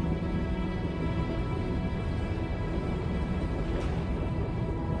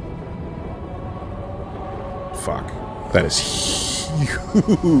 Fuck. That is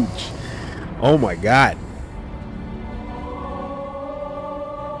huge. Oh my god.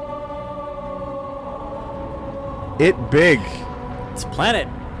 It big. It's planet.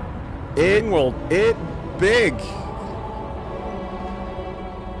 It world. It big.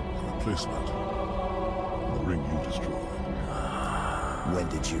 Replacement. The ring you destroyed. When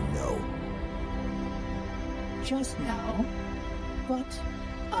did you know? Just now. But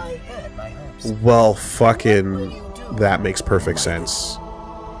I had my hopes. Well, fucking, that makes perfect sense.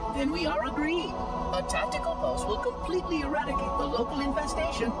 Then we are agreed. A tactical post will completely eradicate the local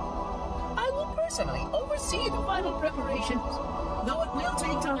infestation. I will personally oversee the final preparations, though it will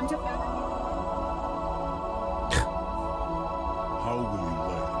take time to fabricate. How will you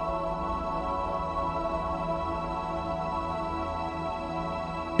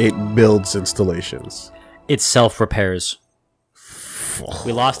it builds installations. It self-repairs.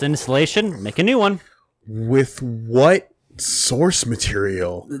 We lost an installation, make a new one. With what source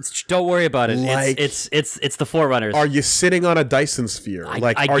material? Don't worry about it. Like, it's the Forerunners. Are you sitting on a Dyson sphere?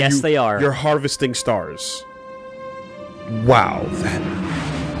 I guess they are. You're harvesting stars. Wow,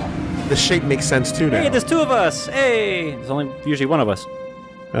 the shape makes sense too now. Hey, there's 2 of us. Hey, there's only usually 1 of us.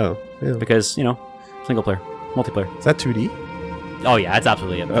 Oh, yeah. Because single player, multiplayer. Is that 2D? Oh yeah, it's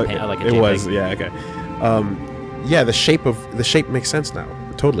absolutely like a it was. thing. Yeah, okay. Yeah, the shape makes sense now.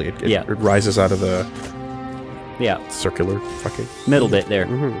 Totally, it rises out of the circular fucking middle bit there.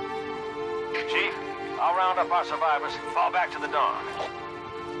 Chief, I'll round up our survivors and fall back to the dawn.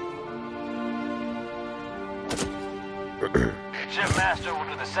 Shipmaster will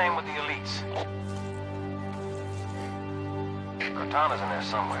do the same with the elites. Cortana's in there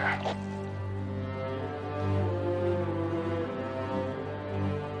somewhere.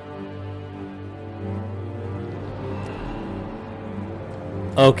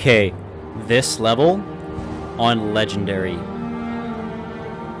 Okay, this level on Legendary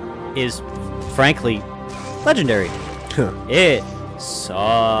is, frankly, legendary. It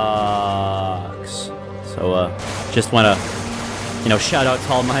sucks. So, just want to, shout out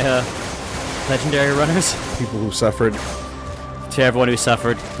to all my legendary runners. People who suffered. To everyone who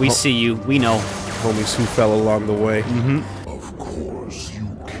suffered. We see you. We know. Homies who fell along the way. Of course, you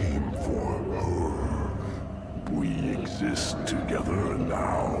came for her. We exist together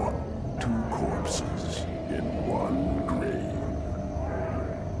now. 2 corpses in 1 grave.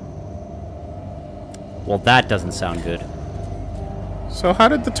 Well, that doesn't sound good. So how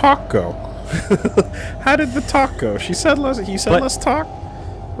did the talk go? How did the talk go? She said let's talk.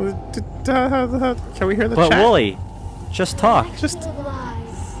 Can we hear the chat? But Woolie, just talk. Just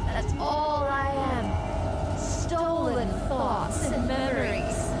Lies. That's all I am. Stolen thoughts and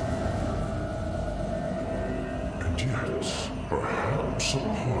memories. And yet, perhaps a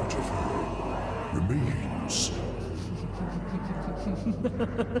part of her remains.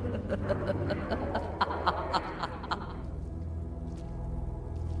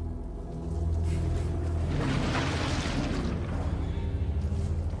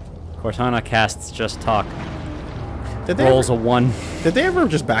 Cortana casts just talk. Rolls a 1. Did they ever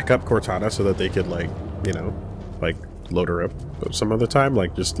just back up Cortana so that they could load her up some other time?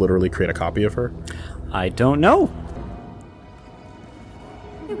 Like, just literally create a copy of her? I don't know.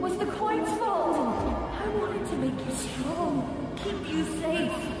 It was the coin's fault. I wanted to make you strong, keep you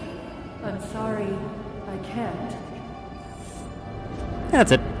safe. I'm sorry, I can't.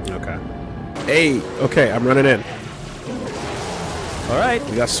 That's it. Okay. Hey, okay, I'm running in. Alright.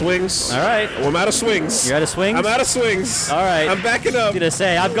 We got swings. Alright. Oh, I'm out of swings. You're out of swings? I'm out of swings. Alright. I'm backing up. I'm gonna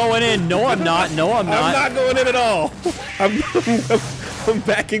say, I'm going in. No, I'm not. No, I'm not. I'm not going in at all. I'm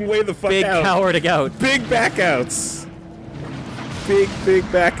backing way the fuck out. Big coward out. Big backouts. Big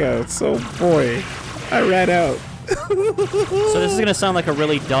backouts. Oh boy. I ran out. So this is gonna sound like a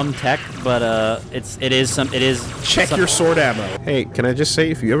really dumb tech, but it is. Check your sword ammo. Hey, can I just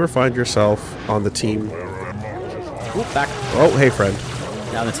say, if you ever find yourself on the team, back. Oh, hey friend.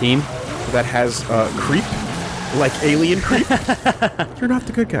 On the team that has creep, like alien creep, you're not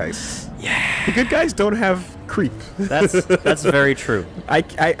the good guys. Yeah. The good guys don't have creep. That's very true. I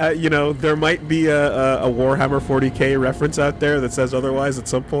there might be a Warhammer 40K reference out there that says otherwise at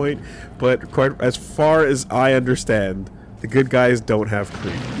some point, but quite as far as I understand, the good guys don't have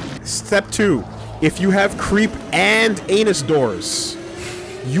creep. Step 2: if you have creep and anus doors,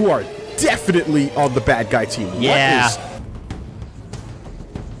 you are definitely on the bad guy team. Yeah.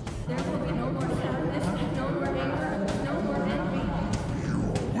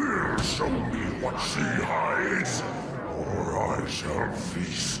 Show me what she hides, or I shall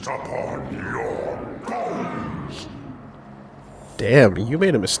feast upon your bones. Damn, you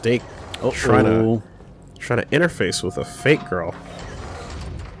made a mistake trying to interface with a fake girl.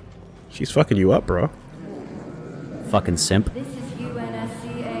 She's fucking you up, bro. Fucking simp. This is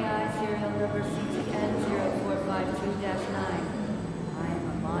UNSCAI serial number CTN-0452-9. I am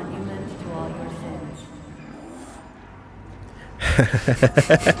a monument to all your sins.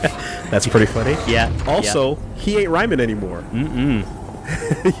 That's pretty funny. Yeah. Also, he ain't rhyming anymore.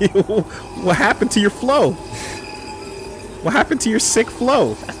 What happened to your flow? What happened to your sick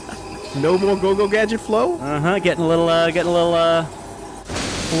flow? No more go-go gadget flow? Getting a little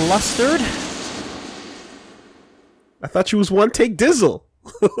flustered. I thought you was one take Dizzle.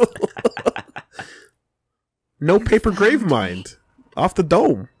 No paper grave mind. Off the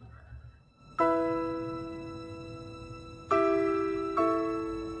dome.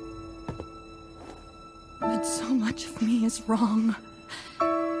 But so much of me is wrong.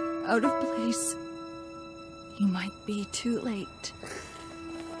 out of place. You might be too late.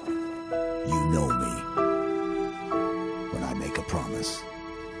 You know me. When I make a promise.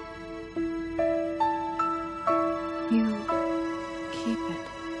 You keep it.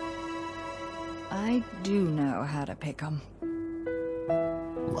 I do know how to pick 'em.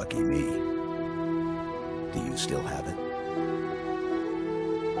 Lucky me. Do you still have it?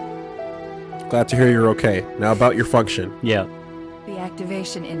 Glad to hear you're okay. Now about your function. Yeah. The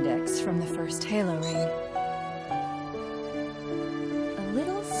activation index from the first Halo ring. A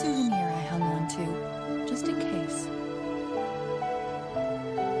little souvenir I hung on to, just in case.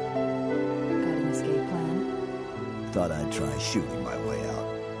 Got an escape plan? Thought I'd try shooting my way out.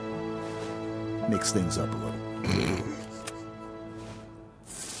 Mix things up a little.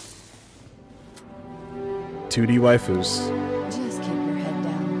 2D waifus. Just keep your head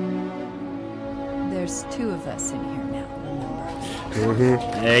down. There's 2 of us in here now, remember?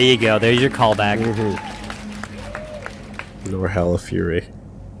 There you go. There's your callback. Nor Hell of Fury.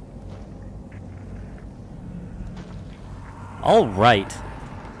 All right.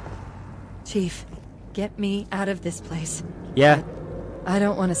 Chief, get me out of this place. Yeah. I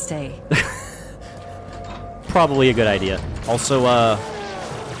don't want to stay. Probably a good idea. Also, I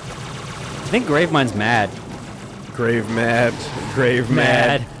think Gravemine's mad. Grave mad, grave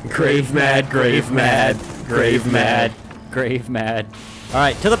mad, grave mad, grave mad, grave mad, grave mad. All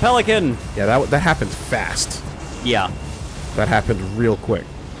right, to the Pelican. Yeah, that happened fast. Yeah. That happened real quick.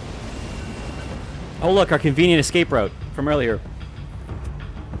 Oh look, our convenient escape route from earlier.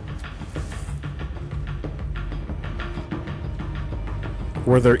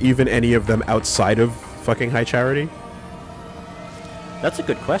 Were there even any of them outside of fucking High Charity? That's a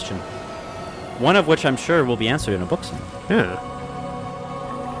good question. One of which I'm sure will be answered in a book soon. Yeah.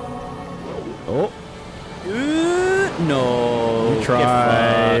 Oh. No. You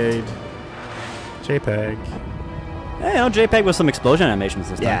tried. JPEG. Hey, no, JPEG with some explosion animations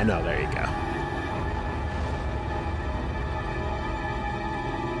this time. Yeah, no, there you go.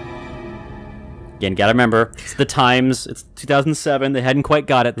 Again, gotta remember, it's the times. It's 2007. They hadn't quite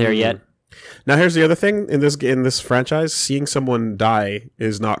got it there yet. Now, here's the other thing in this franchise: seeing someone die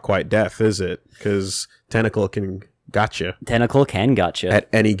is not quite death, is it? Because Tentacle can gotcha. Tentacle can gotcha at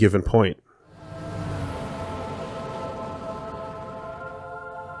any given point.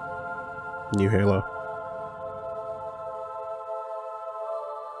 New Halo.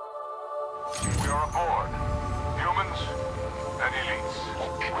 We are aboard. Humans and elites.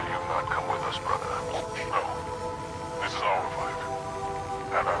 Will you not come with us, brother? No. This is our fight.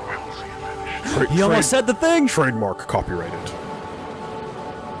 And I will see it finished. He almost said the thing! Trademark copyrighted.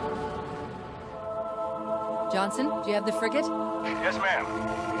 Johnson, do you have the frigate? Yes, ma'am.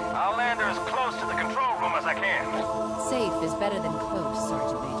 I'll land her as close to the control room as I can. Safe is better than close,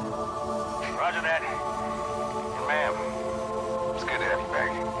 Sergeant Major. Roger that. And ma'am, it's good to have you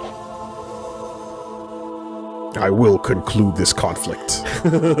back. I will conclude this conflict.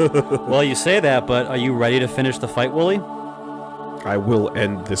 Well, you say that, but are you ready to finish the fight, Woolie? I will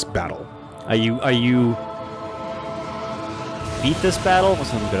end this battle. Are you beat this battle? What's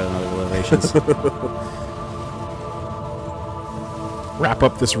some good at other alliterations? Wrap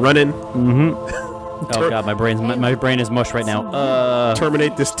up this run-in. Oh god, my brain is mush right now.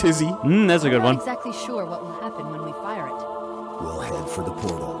 Terminate this tizzy. That's a good one. I'm not exactly sure what will happen when we fire it. We'll head for the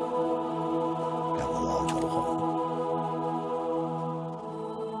portal. And we'll all go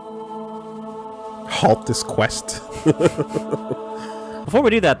home. Halt this quest. Before we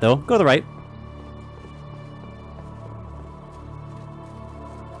do that, though, go to the right.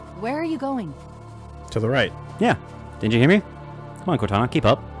 Where are you going? To the right. Yeah. Didn't you hear me? Come on, Cortana, keep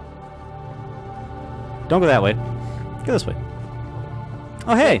up. Don't go that way. Go this way.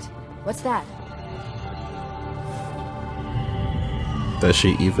 Oh, hey! Wait, what's that? Does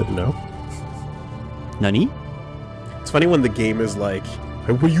she even know? Nani? It's funny when the game is like,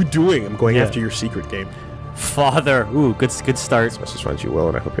 hey, what are you doing? I'm going after your secret game. Father! Ooh, good start. This message finds you well,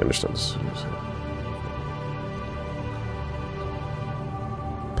 and I hope you understand this.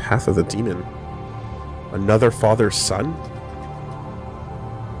 Path of the Demon. Another father's son?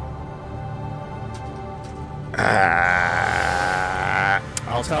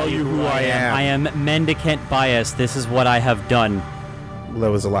 I'll tell you who I am. I am mendicant bias. This is what I have done. That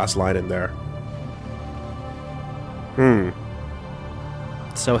was the last line in there.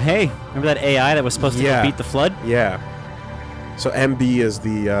 So, hey, remember that AI that was supposed to beat the Flood? Yeah. So MB is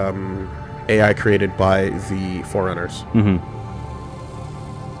the AI created by the Forerunners.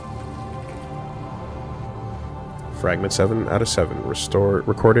 Fragment 7 out of 7.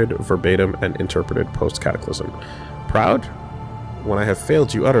 Recorded verbatim and interpreted post-cataclysm. Proud? when I have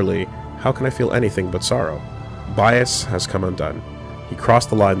failed you utterly, how can I feel anything but sorrow? Bias has come undone. He crossed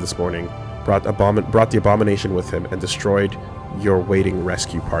the line this morning, brought the abomination with him, and destroyed your waiting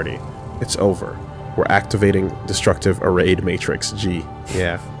rescue party. It's over. We're activating destructive arrayed matrix. G.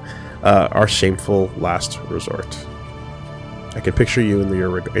 Yeah. Our shameful last resort. I can picture you in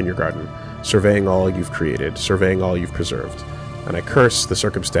your garden, surveying all you've created, surveying all you've preserved, and I curse the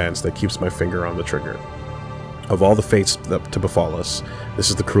circumstance that keeps my finger on the trigger. Of all the fates to befall us, this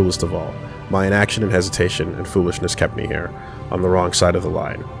is the cruelest of all. My inaction and hesitation and foolishness kept me here, on the wrong side of the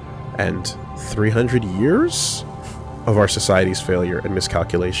line. And 300 years of our society's failure and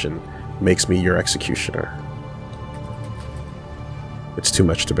miscalculation makes me your executioner. It's too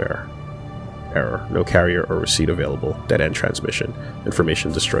much to bear. Error. No carrier or receipt available. Dead-end transmission.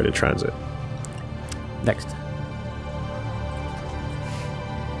 Information destroyed in transit. Next.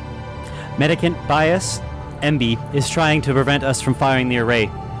 Medicant Bias, MB, is trying to prevent us from firing the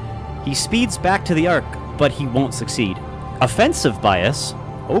array. He speeds back to the Ark, but he won't succeed. Offensive Bias,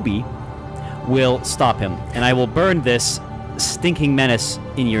 Obi, will stop him, and I will burn this stinking menace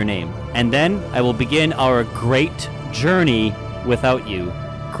in your name. And then I will begin our great journey without you.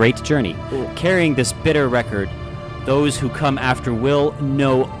 Great journey. Carrying this bitter record, those who come after will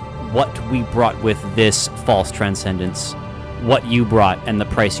know what we brought with this false transcendence. What you brought and the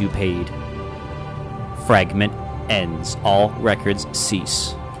price you paid. Fragment ends. All records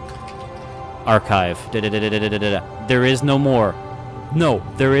cease. Archive. There is no more. No,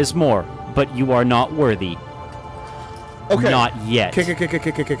 there is more, but you are not worthy. Okay. Not yet. Okay.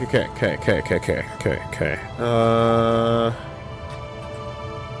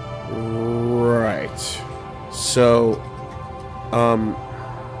 Right. So, I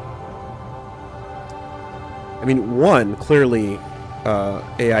mean, one, clearly,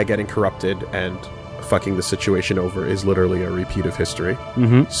 AI getting corrupted and fucking the situation over is literally a repeat of history.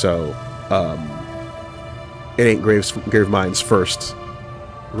 Mm-hmm. So, it ain't Gravemind's first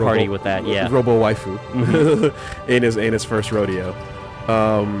party with that, yeah. Robo waifu in his first rodeo.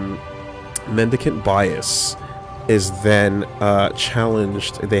 Mendicant Bias is then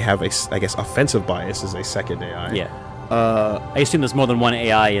challenged. They have I guess offensive bias is a second AI. Yeah. I assume there's more than one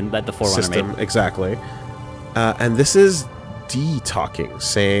AI in that the Forerunner system, made. exactly. And this is D talking,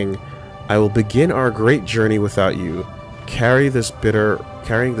 saying, "I will begin our great journey without you. Carrying this bitter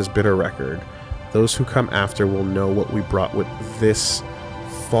record. Those who come after will know what we brought with this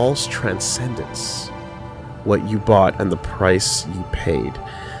false transcendence. What you bought and the price you paid."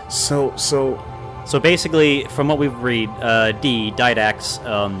 So basically, from what we've read, Didac's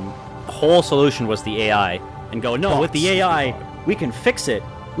whole solution was the AI, and go, no, with the AI, we can fix it.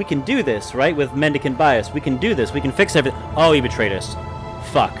 We can do this, right? With Mendicant Bias, we can do this. We can fix everything. Oh, he betrayed us.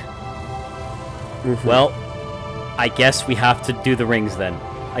 Fuck. Mm-hmm. Well, I guess we have to do the rings then.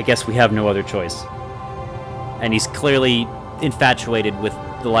 I guess we have no other choice. And he's clearly infatuated with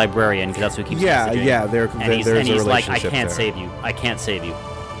the librarian, because that's what keeps messaging. Yeah, and he's like, I can't there. save you. I can't save you.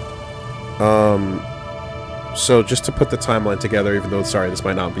 So just to put the timeline together, even though, sorry, this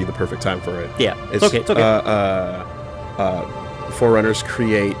might not be the perfect time for it. Yeah, it's okay. Forerunners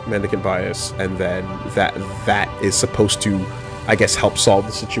create Mendicant Bias, and then that is supposed to, I guess, help solve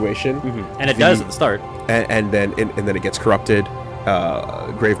the situation. Mm-hmm. And it does at the start. And then it gets corrupted.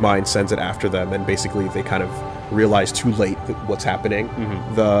 Gravemind sends it after them, and basically they kind of realize too late what's happening.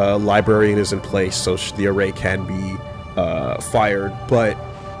 Mm-hmm. The librarian is in place, so the array can be fired, but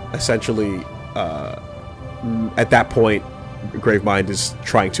essentially at that point Gravemind is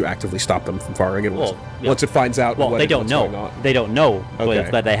trying to actively stop them from firing it. Once it finds out they don't know. They don't know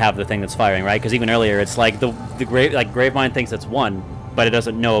that they have the thing that's firing, right? Because even earlier it's like Gravemind thinks it's one, but it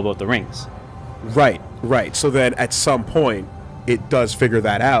doesn't know about the rings. Right. So then at some point it does figure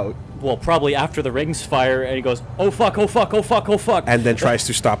that out. Well, probably after the rings fire, and he goes, oh fuck, oh fuck, oh fuck, oh fuck. And then tries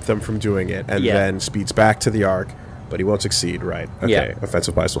to stop them from doing it, and then speeds back to the Ark, but he won't succeed, right? Okay, yeah.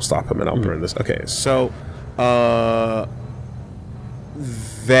 Offensive Bias will stop him, and I'll burn this. Okay, so,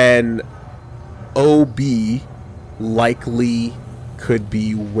 then OB likely could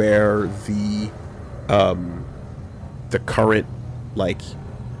be where the current, like,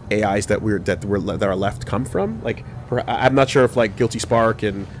 AIs that are left come from. Like, I'm not sure if like Guilty Spark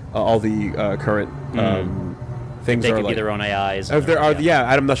and all the current things they are could like be their own AIs. If there are,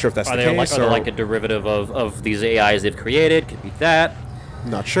 I'm not sure if that's the case. Are they like a derivative of these AIs they've created? Could be that.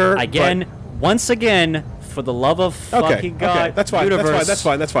 Not sure. Again, once again, for the love of fucking God, okay, that's fine. Universe, That's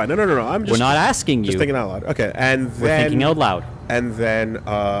fine. No. We're not asking you. Just thinking out loud. Okay, and then we're thinking out loud. And then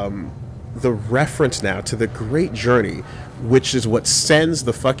the reference now to the Great Journey, which is what sends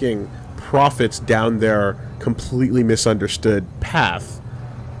the fucking prophets down their completely misunderstood path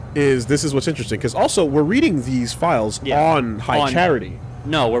this is what's interesting, because also we're reading these files on High Charity.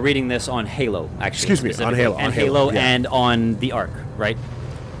 No, we're reading this on Halo, actually. Excuse me, on Halo. And Halo and on the Ark, right?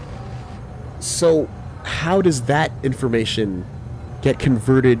 So how does that information get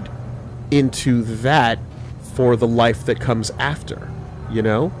converted into that for the life that comes after, you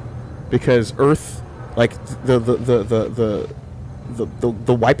know? Because Earth, like the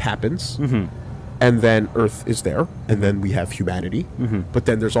wipe happens, and then Earth is there, and then we have humanity, but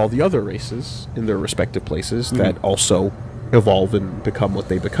then there's all the other races in their respective places that also evolve and become what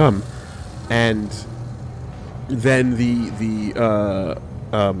they become, and then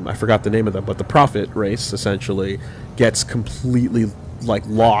I forgot the name of them, but the prophet race essentially gets completely like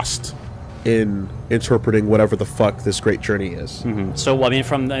lost in interpreting whatever the fuck this great journey is. So I mean,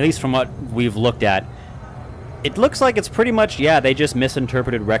 at least from what we've looked at, it looks like it's pretty much they just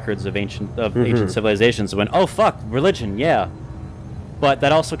misinterpreted records of ancient civilizations and went, oh fuck, religion, yeah. But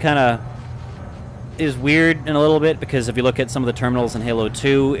that also kind of is weird in a little bit, because if you look at some of the terminals in Halo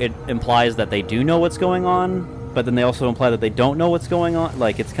 2, it implies that they do know what's going on, but then they also imply that they don't know what's going on.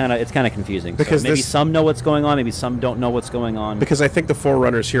 Like it's kind of confusing. Because so maybe some know what's going on, maybe some don't know what's going on. Because I think the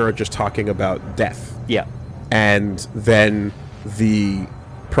Forerunners here are just talking about death. Yeah. And then the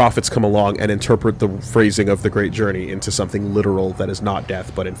prophets come along and interpret the phrasing of the great journey into something literal that is not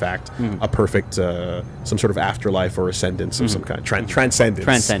death, but in fact a perfect some sort of afterlife or ascendance of some kind. Transcendence.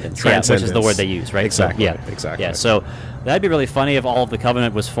 Yeah, which is the word they use, right? Exactly. So, exactly. Yeah, so that'd be really funny if all of the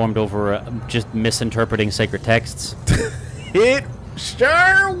Covenant was formed over just misinterpreting sacred texts. It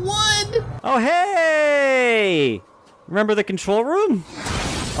sure would! Oh, hey! Remember the control room?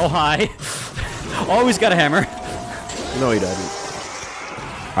 Oh, hi. Always got a hammer. No, he doesn't.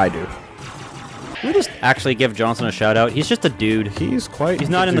 I do. Can we just actually give Johnson a shout out? He's just a dude. He's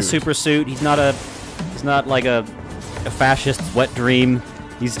not in the super suit. He's not like a fascist wet dream.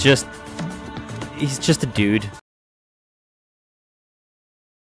 He's just a dude.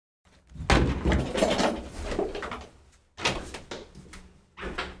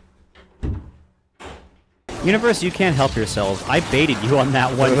 Universe, you can't help yourselves. I baited you on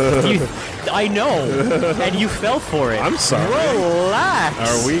that one. I know, and you fell for it. I'm sorry. Relax.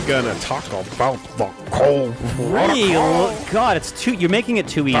 Are we gonna talk about the cold protocol? God, it's too. You're making it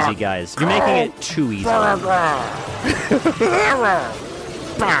too easy, guys. You're making it too easy.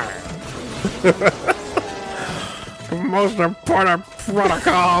 Most important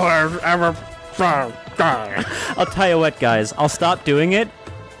protocol I've ever. I'll tell you what, guys. I'll stop doing it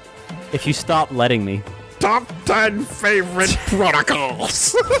if you stop letting me. Top 10 favorite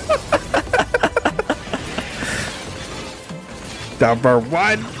protocols. Number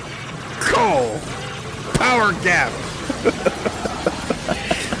 1, coal. Power gap.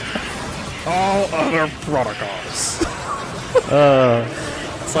 All other protocols.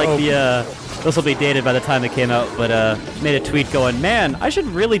 It's like this will be dated by the time it came out, but made a tweet going, man, I should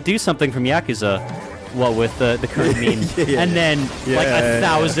really do something from Yakuza. Well, with the current meme, and then like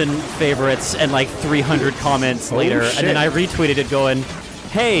 1,000 favorites and like 300 comments later, and then I retweeted it going,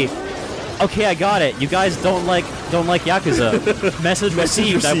 "Hey, okay, I got it. You guys don't like Yakuza. Message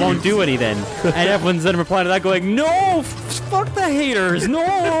received. I won't do anything." And everyone's then replying to that going, "No, fuck the haters,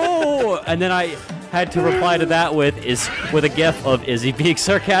 no." And then I had to reply to that with a gif of is he being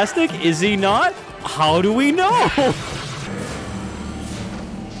sarcastic? Is he not? How do we know?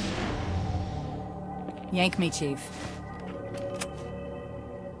 Yank me, Chief.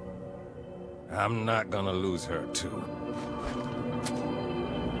 I'm not gonna lose her, too.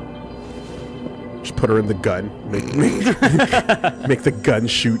 Just put her in the gun. Make the gun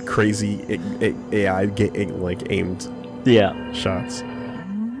shoot crazy AI like aimed shots.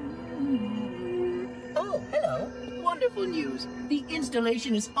 Oh, hello. Wonderful news. The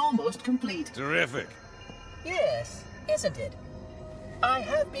installation is almost complete. Terrific. Yes, isn't it? I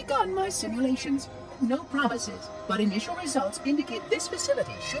have begun my simulations. No promises, but initial results indicate this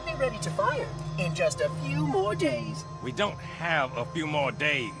facility should be ready to fire in just a few more days. We don't have a few more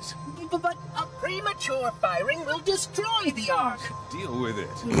days. But a premature firing will destroy the Ark. Deal with it.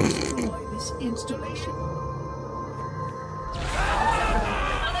 We'll destroy this installation.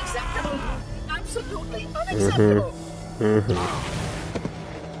 Unacceptable. Absolutely unacceptable.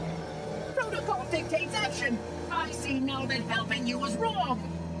 Protocol dictates action. I see now that helping you was wrong.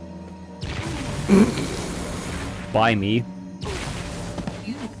 By me.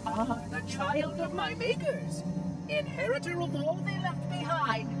 You are the child of my makers, inheritor of all they left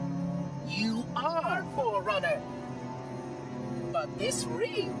behind. You are Forerunner. But this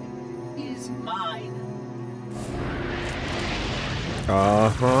ring is mine.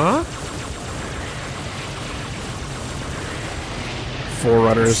 Uh-huh.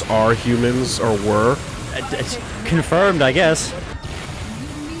 Forerunners are humans, or were. It's confirmed, I guess.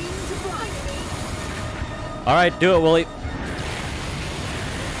 Alright, do it, Woolie.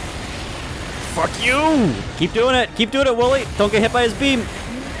 Fuck you! Keep doing it, Woolie. Don't get hit by his beam.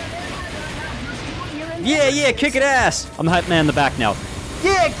 Yeah, kick it ass. I'm the hype man in the back now.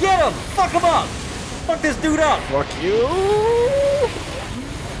 Yeah, get him! Fuck him up! Fuck this dude up! Fuck you!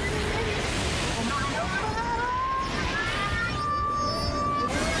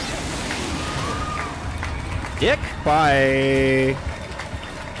 Dick? Bye.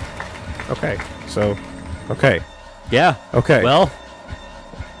 Okay, so... Okay. Yeah. Okay. Well...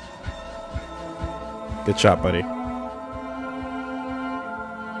 Good shot, buddy.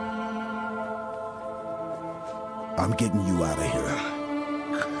 I'm getting you out of here.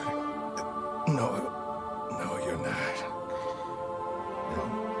 No, you're not. No,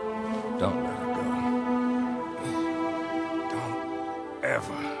 don't let her go. Don't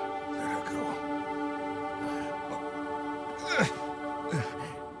ever let her go.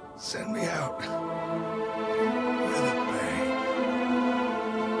 Send me out with a bang.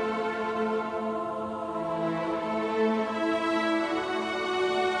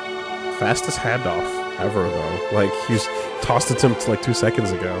 Fastest handoff ever, though. Like, he's tossed it to him like 2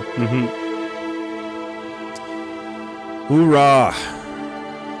 seconds ago. Mm-hmm. Hoorah!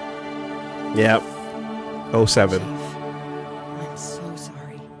 Yep. 07. I'm so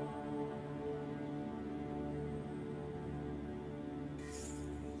sorry.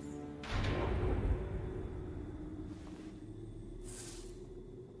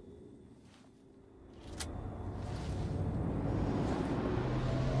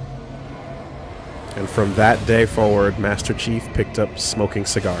 And from that day forward, Master Chief picked up smoking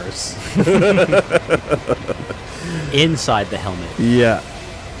cigars. Inside the helmet. Yeah,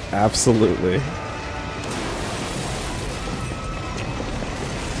 absolutely.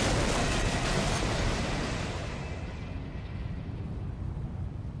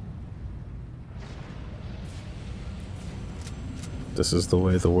 This is the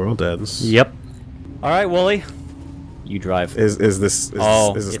way the world ends. Yep. All right, Woolie. You drive. Is this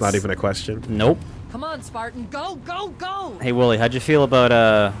not even a question? Nope. Come on, Spartan, go, go, go! Hey, Woolie, how'd you feel about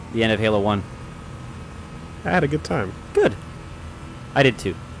the end of Halo 1? I had a good time. Good. I did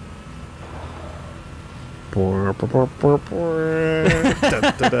too.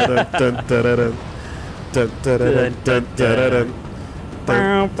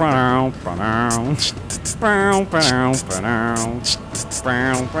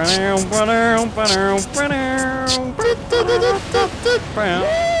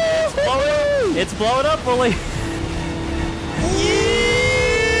 It's blowing up, Woolie.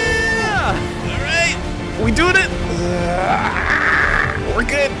 Yeah! Alright! We doing it! We're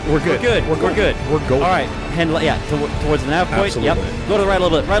good. We're good. We're good. We're good. We're going. Alright, towards the nav point. Absolutely. Yep. Go to the right a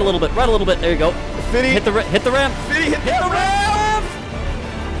little bit. Right a little bit. Right a little bit. There you go. Fitty. Hit the ramp. Fitty, hit the ramp!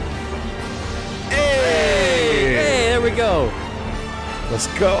 Hey, there we go. Let's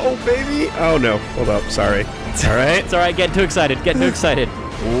go, baby. Oh no. Hold up. Sorry. It's alright. It's alright. Getting too excited.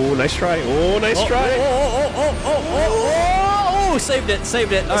 Oh, nice try. Oh, nice try. Oh, saved it.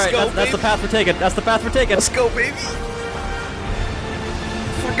 Alright, that's the path we're taking. Let's go, baby.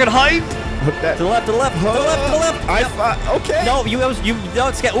 Fucking hype. To the left. I thought, okay. No, you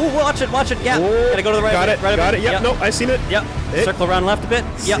don't get. Ooh, watch it. Yeah. Ooh, Gotta go to the right. Got it. Yep. Yep. Nope. I seen it. Yep. Circle around left a bit.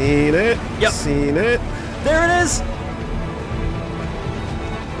 Yep. Seen it. Yep. Seen it. There it is.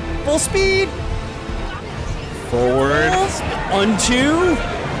 Full speed. Forward. On two.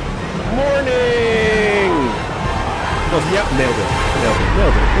 Morning. Yep. Nailed it.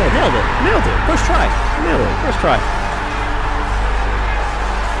 First try.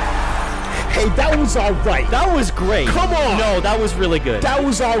 Hey, that was alright. That was great. Come on. No, that was really good. That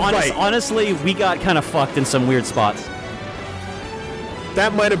was alright. Honestly, we got kind of fucked in some weird spots.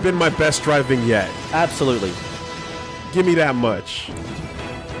 That might have been my best driving yet. Absolutely. Give me that much.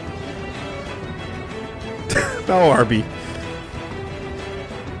 No, Arby.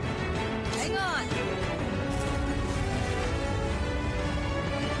 Hang on.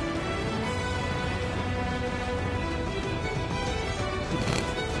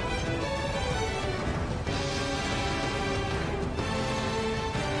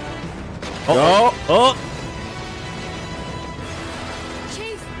 Oh.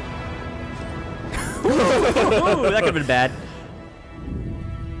 Chief. Ooh, that could have been bad.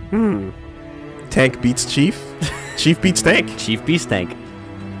 Tank beats Chief. Chief beats Tank. Chief beats Tank.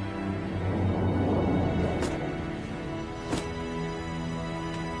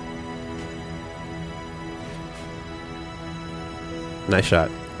 Nice shot.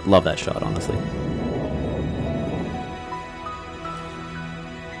 Love that shot, honestly.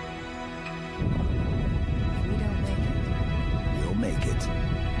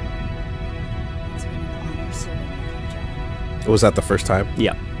 Was that the first time?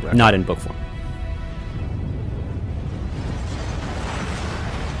 Yeah, Okay. not in book form.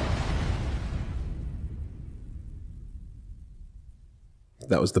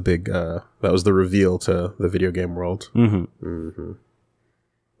 That was the big. That was the reveal to the video game world. Mm-hmm. Mm-hmm.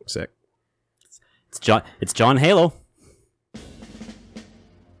 Sick. It's John Halo.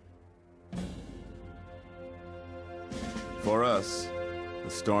 For us, the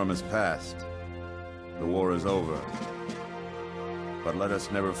storm has passed. The war is over. But let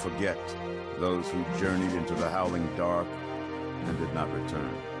us never forget those who journeyed into the howling dark and did not return.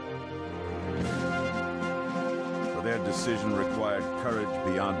 For their decision required courage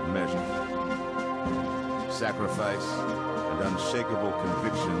beyond measure, sacrifice, and unshakable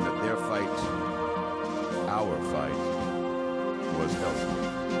conviction that their fight, our fight, was healthy.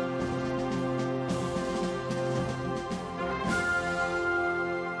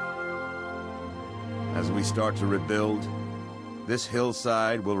 As we start to rebuild, this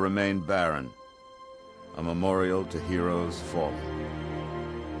hillside will remain barren, a memorial to heroes fallen.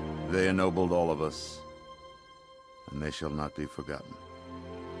 They ennobled all of us, and they shall not be forgotten.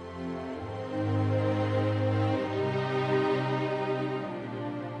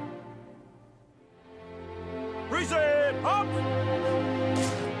 Reset! Up!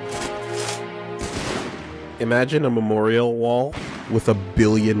 Imagine a memorial wall with 1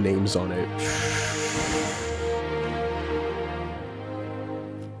 billion names on it.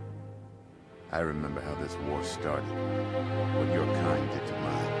 I remember how this war started, what your kind did to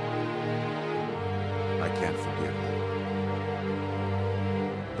mine. I can't forgive them.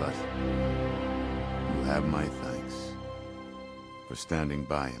 But you have my thanks for standing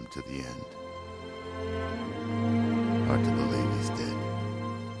by him to the end. Hard to believe he's dead.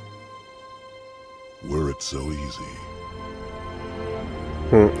 Were it so easy.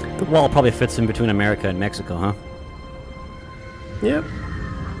 The wall probably fits in between America and Mexico, huh? Yep,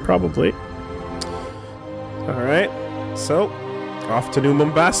 probably. All right, so off to New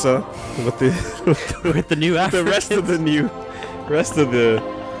Mombasa with the with the new the rest of the new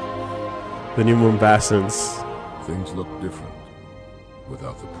new Mombasans. Things look different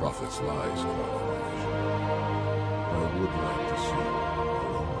without the prophet's lies clouding my vision. I would like to see our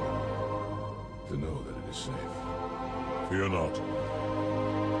own world, to know that it is safe. Fear not,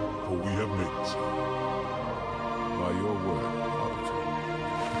 for we have made it so. By your word, Arbiter.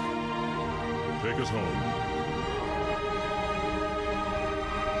 Take us home.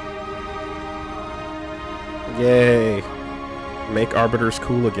 Yay! Make arbiters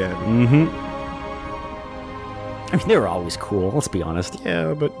cool again. Mm-hmm. I mean, they were always cool. Let's be honest.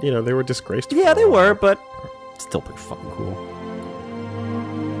 Yeah, but you know they were disgraced. Yeah, they were, but still pretty fucking cool.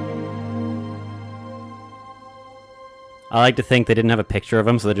 I like to think they didn't have a picture of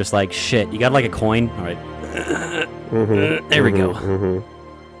him, so they're just like, shit, you got like a coin? All right. There we go.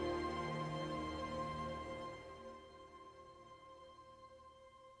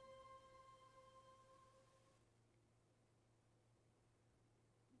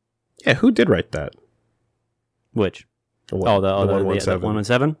 Yeah, who did write that? Which? The 117.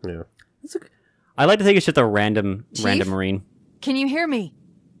 117? Yeah. I like to think it's just a random Chief? Marine. Can you hear me?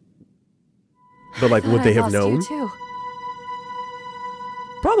 But like, would they have known? You too.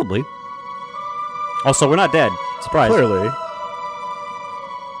 Probably. Also, we're not dead. Surprise. Clearly.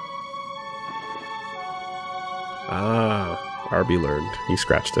 Ah, RB learned. He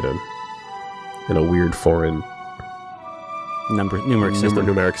scratched it in a weird foreign numeric system.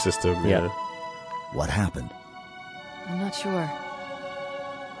 Numeric system. Yeah. What happened? I'm not sure.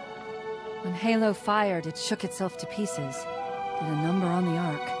 When Halo fired, it shook itself to pieces. Did a number on the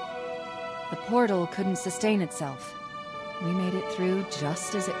Ark. The portal couldn't sustain itself. We made it through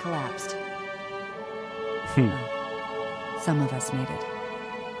just as it collapsed. Well, some of us made it.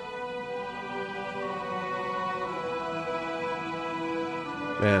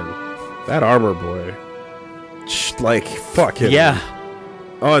 Man, that armor boy. Like, fucking... Yeah.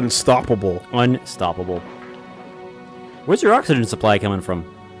 Unstoppable. Unstoppable. Where's your oxygen supply coming from?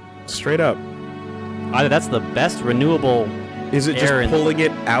 Straight up. Either that's the best renewable Is it just air pulling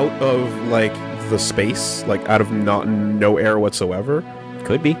it out of, like, the space? Like, out of no air whatsoever?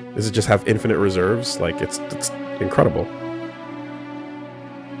 Could be. Does it just have infinite reserves? Like, it's incredible.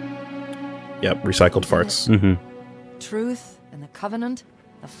 Yep, recycled farts. Mm-hmm. Truth and the Covenant,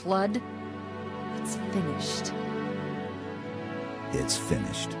 the Flood, it's finished. It's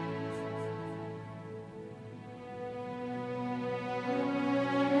finished.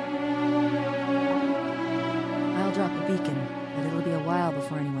 I'll drop a beacon, but it'll be a while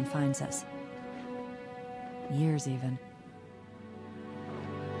before anyone finds us. Years, even.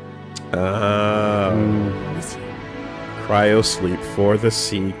 Cross Cryo sleep for the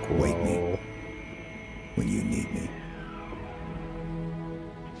sequel. Wake me when you need me.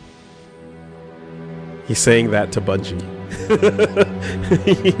 He's saying that to Bungie.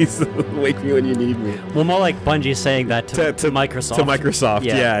 He's wake me when you need me. Well, more like Bungie saying that to Microsoft. To Microsoft,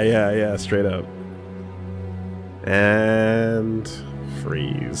 yeah, straight up. And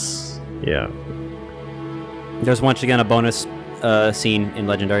freeze. Yeah. There's once again a bonus scene in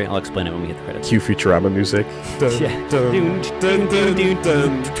Legendary. I'll explain it when we get the credits. Cue Futurama music. Dun, Yeah. dun, dun, dun, dun,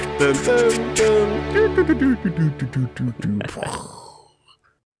 dun, dun, dun.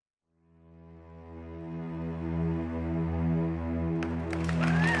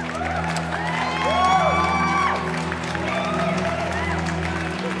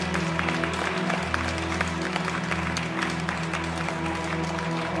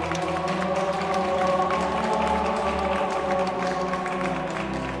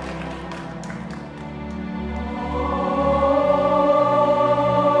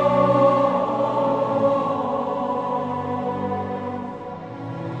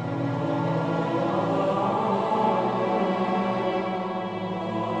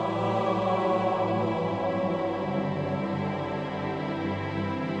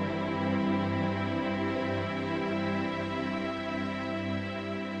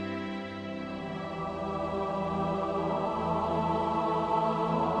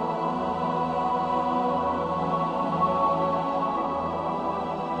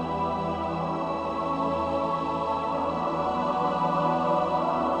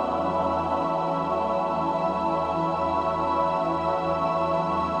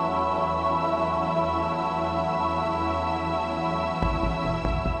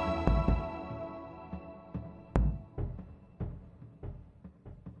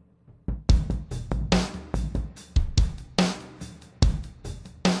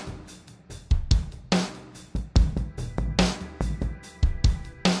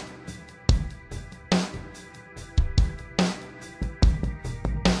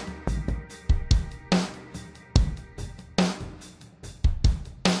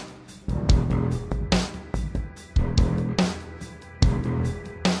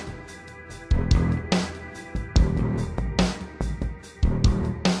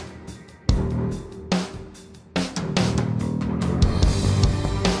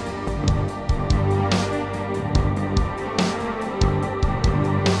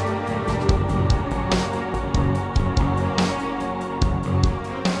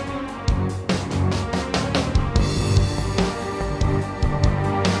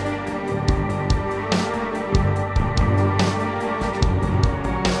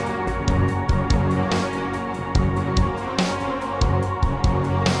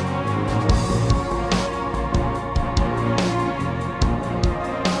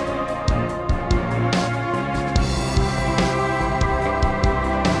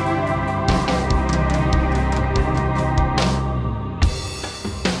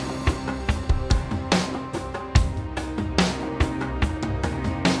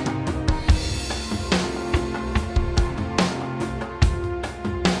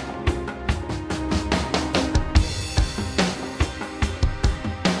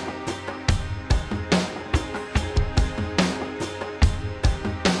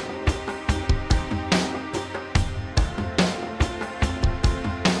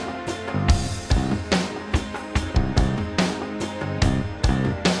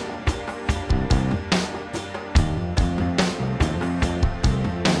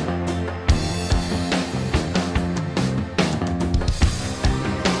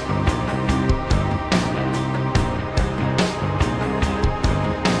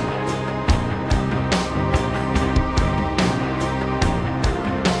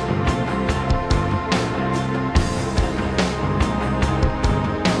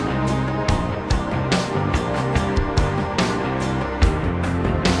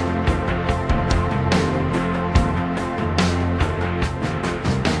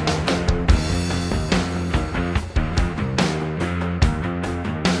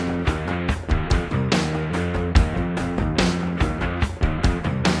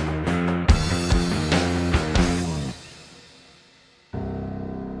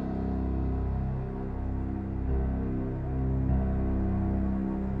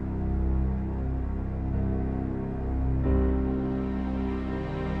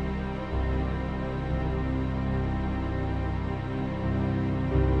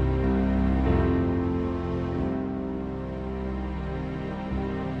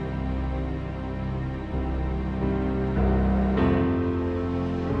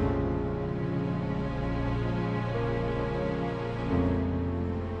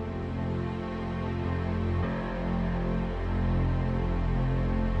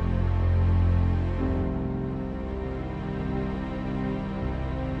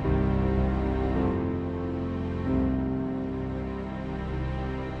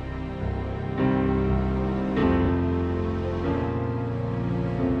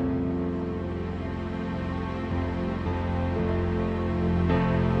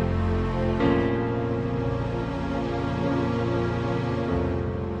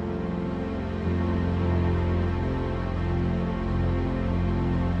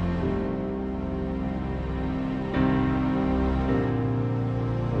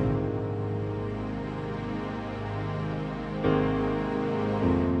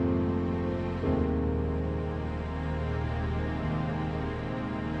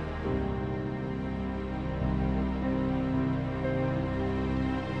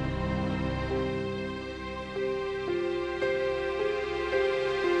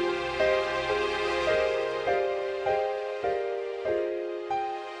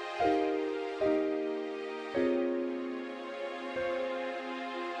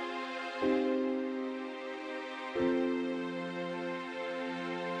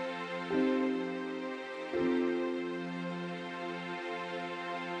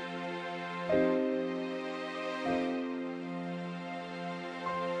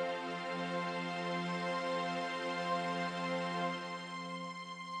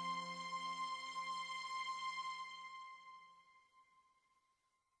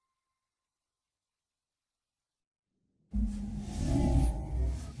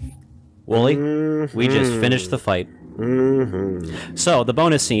 Wooly, we just finished the fight. So the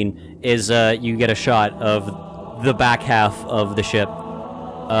bonus scene is you get a shot of the back half of the ship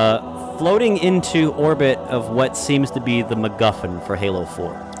floating into orbit of what seems to be the MacGuffin for Halo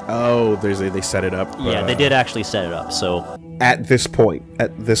 4. Oh, they set it up. Yeah, they did actually set it up. So at this point,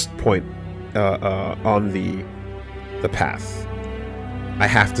 on the path, I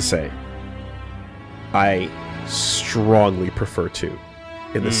have to say, I strongly prefer 2,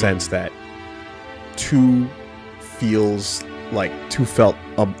 in the sense that 2 felt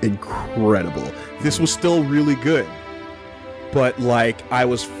incredible. This was still really good, but like I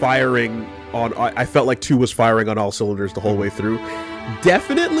was firing on. I felt like 2 was firing on all cylinders the whole way through.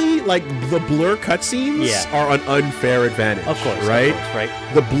 Definitely, like the blur cutscenes are an unfair advantage. Of course, right? Right.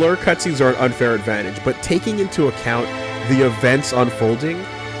 The blur cutscenes are an unfair advantage, but taking into account the events unfolding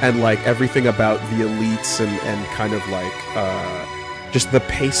and like everything about the elites and kind of like just the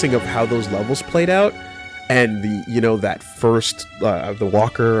pacing of how those levels played out, and the that first the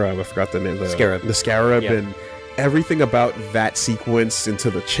walker, I forgot the name, the scarab, and everything about that sequence into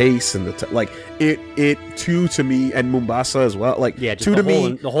the chase and it 2 to me, and Mombasa as well, like 2 to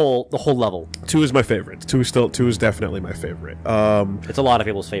me, the whole level. 2 is my favorite. 2 is definitely my favorite. It's a lot of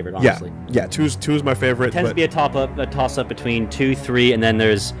people's favorite, honestly. Yeah, 2 is my favorite. It tends to be a toss up between 2, 3, and then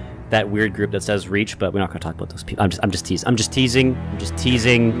there's that weird group that says Reach, but we're not going to talk about those people. I'm just teasing.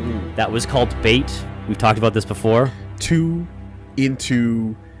 That was called bait. We've talked about this before. 2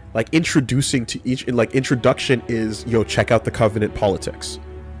 into like introducing to each, like introduction is, check out the Covenant politics,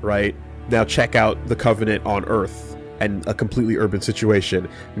 right? Now check out the Covenant on Earth and a completely urban situation.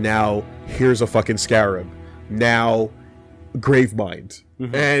 Now here's a fucking scarab. Now Gravemind.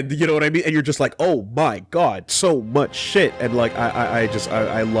 And you know what I mean? And you're just like, oh my god, so much shit. And like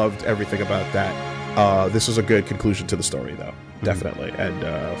I loved everything about that. This was a good conclusion to the story though. Definitely.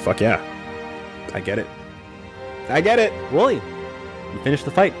 And fuck yeah. I get it. Wooly, you finished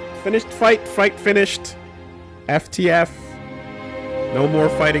the fight. Fight finished. FTF. No more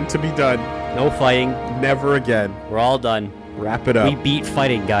fighting to be done. No fighting. Never again. We're all done. Wrap it up. We beat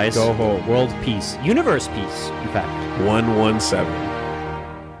fighting, guys. Go home. World peace. Universe peace, in fact. 117.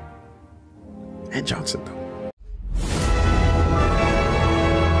 And Johnson, though.